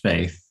religious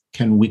faith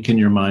can weaken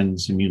your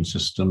mind's immune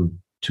system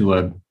to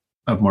a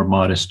more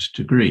modest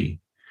degree.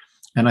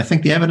 And I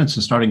think the evidence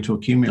is starting to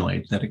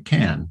accumulate that it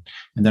can,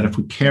 and that if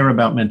we care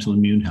about mental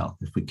immune health,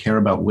 if we care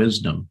about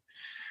wisdom,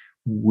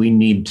 we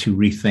need to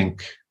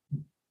rethink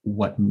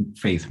what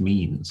faith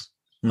means.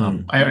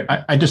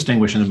 I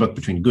distinguish in the book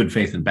between good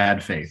faith and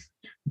bad faith.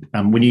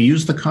 When you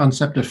use the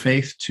concept of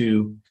faith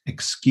to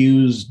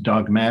excuse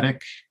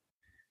dogmatic,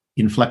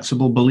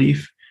 inflexible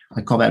belief,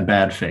 I call that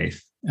bad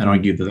faith, and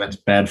argue that that's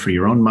bad for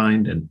your own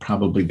mind and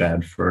probably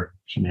bad for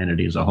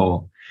humanity as a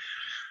whole.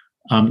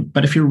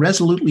 But if you're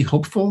resolutely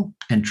hopeful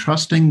and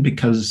trusting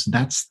because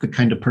that's the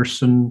kind of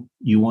person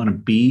you want to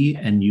be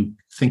and you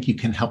think you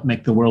can help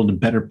make the world a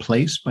better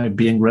place by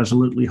being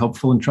resolutely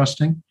hopeful and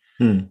trusting,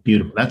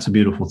 beautiful. That's a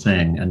beautiful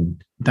thing.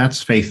 And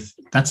that's faith.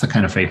 That's the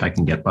kind of faith I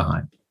can get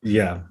behind.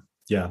 Yeah.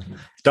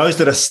 Those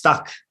that are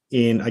stuck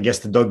in, I guess,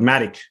 the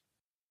dogmatic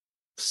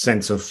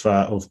sense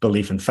of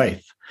belief and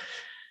faith,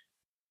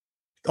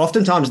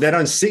 oftentimes they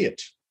don't see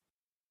it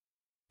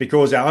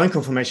because our own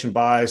confirmation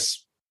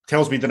bias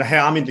tells me that, hey,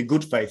 I'm in the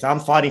good faith. I'm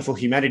fighting for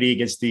humanity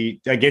against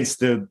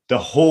the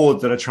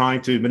horde that are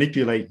trying to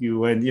manipulate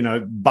you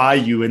and buy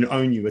you and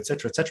own you,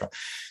 etc., etc.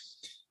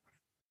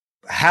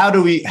 How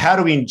do we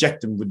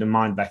inject them with the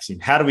mind vaccine?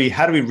 How do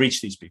we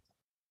reach these people?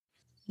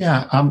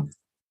 Yeah,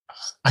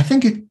 I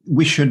think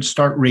we should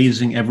start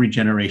raising every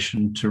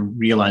generation to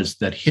realize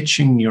that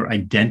hitching your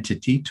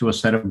identity to a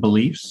set of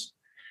beliefs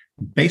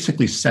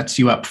basically sets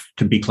you up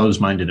to be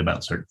closed-minded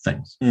about certain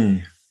things.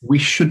 We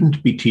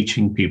shouldn't be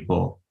teaching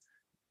people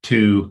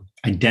to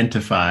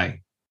identify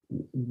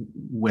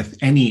with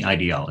any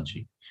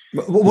ideology.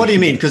 What do you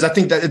mean? Because I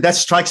think that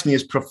strikes me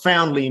as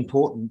profoundly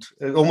important,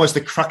 almost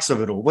the crux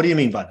of it all. What do you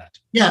mean by that?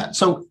 Yeah.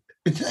 So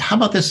how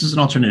about this as an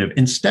alternative?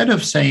 Instead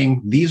of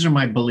saying, these are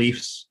my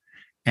beliefs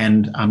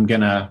and I'm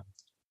going to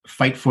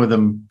fight for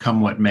them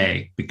come what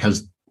may,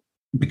 because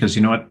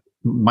you know what?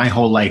 My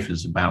whole life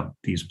is about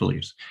these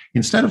beliefs.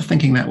 Instead of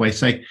thinking that way,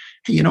 say,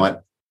 hey, you know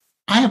what?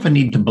 I have a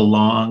need to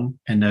belong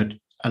and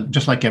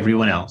just like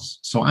everyone else.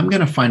 So I'm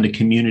going to find a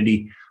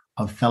community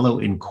of fellow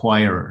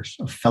inquirers,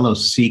 of fellow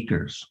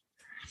seekers.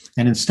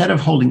 And instead of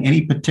holding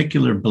any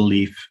particular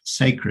belief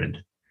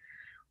sacred,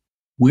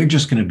 we're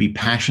just going to be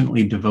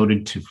passionately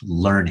devoted to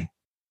learning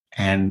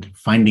and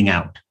finding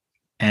out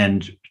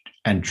and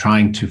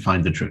trying to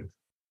find the truth.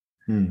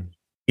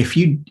 If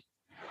you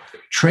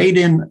trade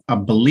in a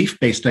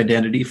belief-based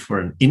identity for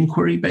an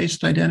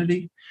inquiry-based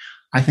identity,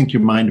 I think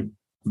your mind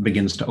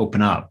begins to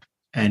open up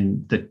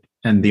and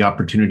the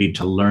opportunity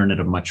to learn at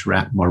a much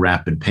more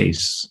rapid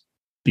pace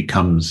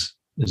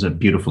is a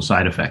beautiful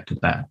side effect of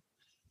that.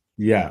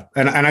 Yeah,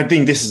 and I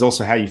think this is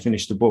also how you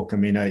finish the book. I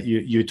mean,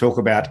 you talk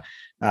about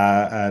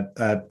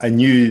a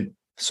new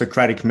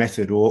Socratic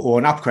method, or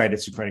an upgraded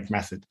Socratic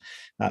method.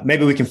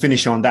 Maybe we can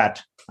finish on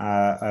that.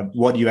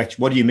 What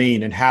do you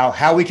mean, and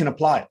how we can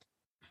apply it?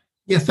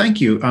 Yeah,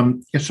 thank you.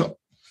 So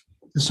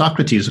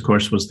Socrates, of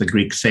course, was the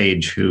Greek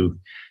sage who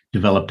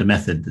developed a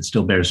method that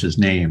still bears his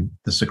name.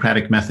 The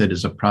Socratic method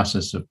is a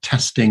process of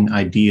testing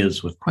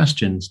ideas with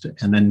questions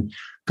and then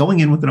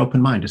going in with an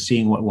open mind to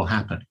seeing what will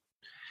happen.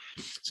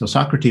 So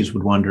Socrates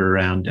would wander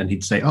around and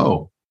he'd say,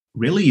 "Oh,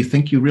 really? You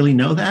think you really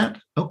know that?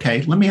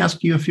 Okay, let me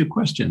ask you a few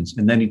questions."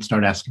 And then he'd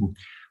start asking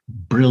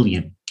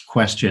brilliant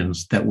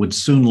questions that would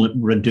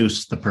soon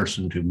reduce the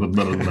person to blah,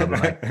 blah, blah,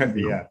 blah.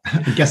 Yeah.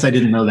 I guess I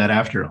didn't know that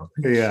after all.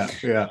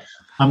 Yeah.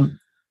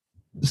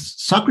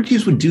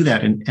 Socrates would do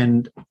that,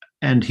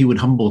 and he would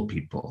humble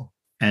people,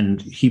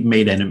 and he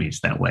made enemies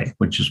that way,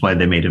 which is why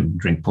they made him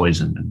drink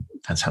poison, and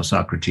that's how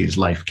Socrates'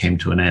 life came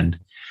to an end.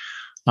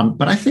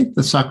 But I think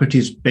the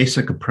Socrates'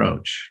 basic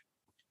approach,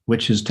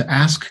 which is to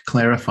ask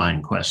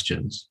clarifying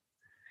questions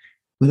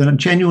with a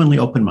genuinely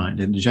open mind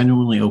and a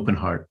genuinely open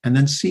heart, and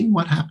then seeing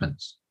what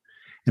happens,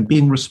 and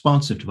being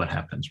responsive to what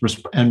happens,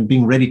 and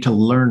being ready to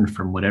learn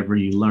from whatever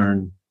you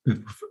learn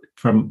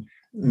from.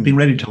 Being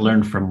ready to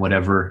learn from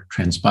whatever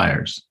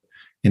transpires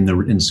in the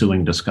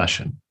ensuing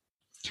discussion.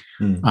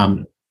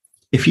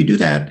 If you do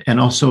that and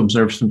also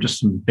observe some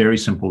very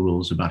simple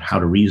rules about how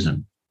to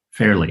reason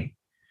fairly,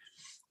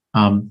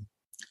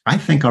 I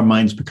think our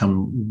minds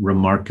become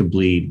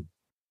remarkably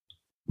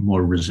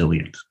more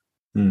resilient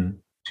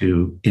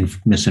to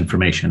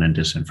misinformation and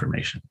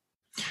disinformation.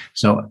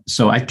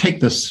 So I take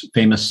this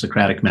famous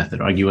Socratic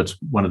method, argue it's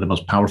one of the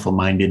most powerful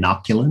mind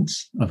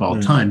inoculants of all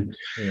time,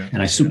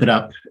 and I soup it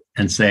up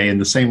and say, in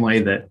the same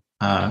way that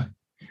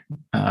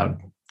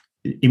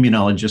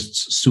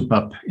immunologists soup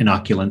up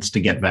inoculants to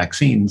get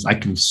vaccines, I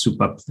can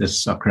soup up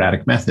this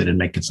Socratic method and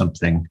make it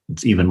something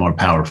that's even more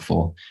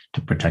powerful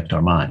to protect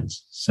our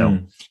minds. So,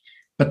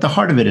 but the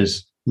heart of it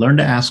is learn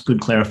to ask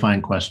good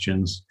clarifying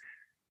questions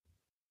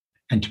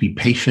and to be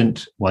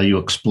patient while you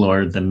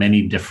explore the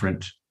many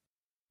different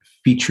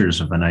features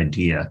of an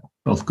idea,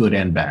 both good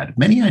and bad.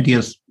 Many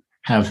ideas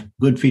have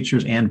good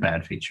features and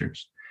bad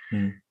features.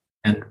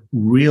 And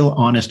real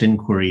honest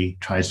inquiry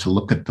tries to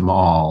look at them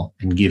all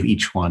and give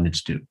each one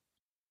its due.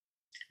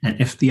 And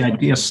if the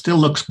idea still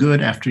looks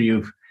good after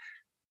you've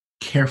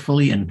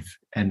carefully and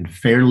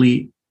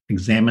fairly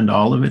examined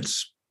all of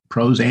its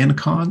pros and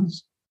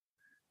cons,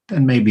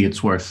 then maybe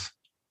it's worth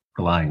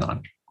relying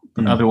on.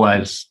 But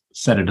otherwise,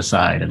 set it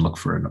aside and look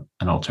for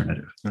an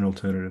alternative. An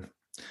alternative.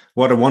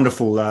 What a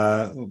wonderful,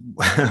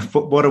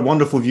 what a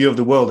wonderful view of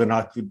the world. And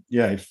I could,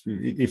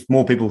 if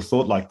more people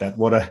thought like that,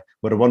 what a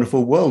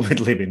wonderful world we'd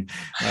live in.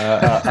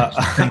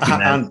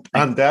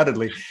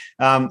 Undoubtedly,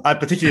 I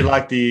particularly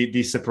like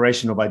the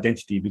separation of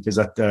identity, because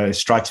that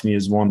strikes me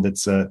as one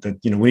that's that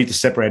we need to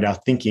separate our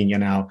thinking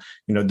and our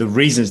the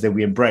reasons that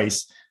we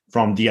embrace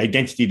from the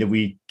identity that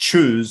we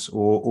choose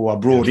or are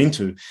brought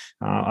into.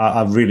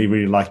 I really,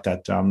 really like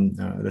that.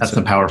 That's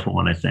a powerful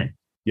one, I think.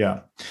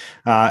 Yeah.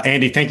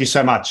 Andy, thank you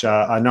so much.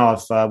 I know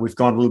we've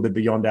gone a little bit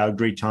beyond our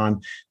agreed time.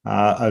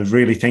 I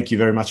really thank you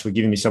very much for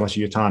giving me so much of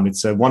your time.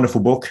 It's a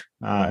wonderful book,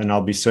 and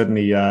I'll be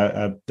certainly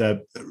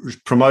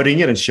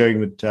promoting it and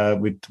sharing it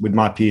with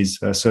my peers,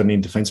 certainly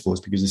in Defence Force,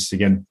 because this is,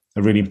 again,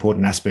 a really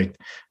important aspect.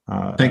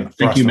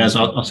 Thank you, Maz.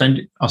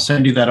 I'll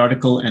send you that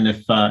article, and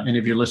if any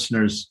of your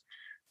listeners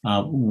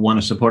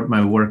want to support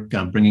my work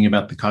bringing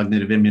about the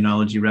cognitive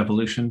immunology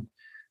revolution,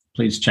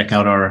 please check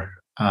out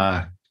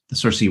the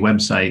CIRSE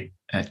website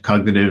at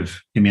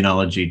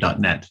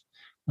cognitivimmunology.net.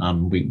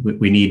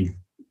 We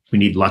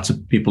need lots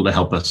of people to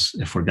help us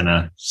if we're going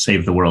to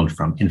save the world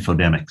from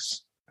infodemics.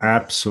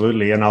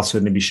 Absolutely. And I'll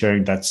certainly be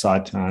sharing that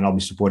site, and I'll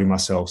be supporting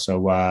myself.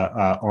 So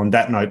on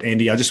that note,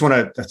 Andy, I just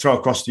want to throw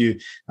across to you,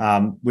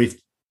 we've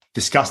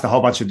discussed a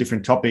whole bunch of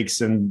different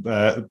topics, and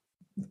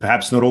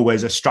perhaps not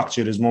always as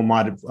structured as one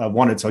might have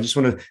wanted. So I just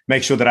want to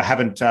make sure that I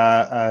haven't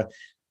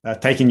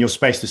taken your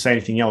space to say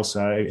anything else.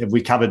 Have we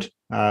covered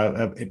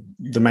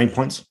the main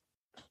points?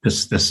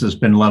 This has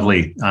been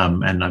lovely,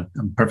 and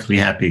I'm perfectly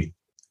happy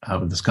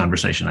with this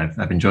conversation.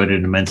 I've enjoyed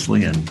it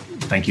immensely, and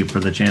thank you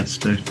for the chance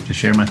to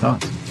share my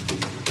thoughts.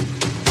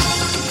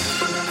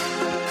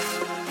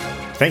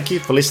 Thank you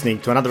for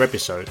listening to another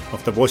episode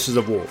of The Voices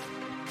of War.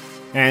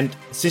 And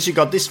since you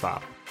got this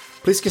far,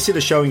 please consider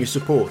showing your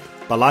support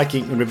by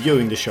liking and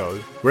reviewing the show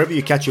wherever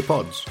you catch your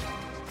pods.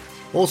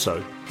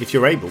 Also, if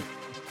you're able,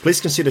 please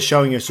consider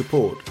showing your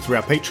support through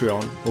our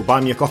Patreon or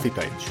Buy Me a Coffee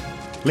page.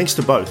 Links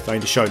to both are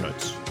in the show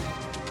notes.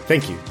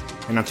 Thank you,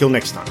 and until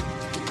next time.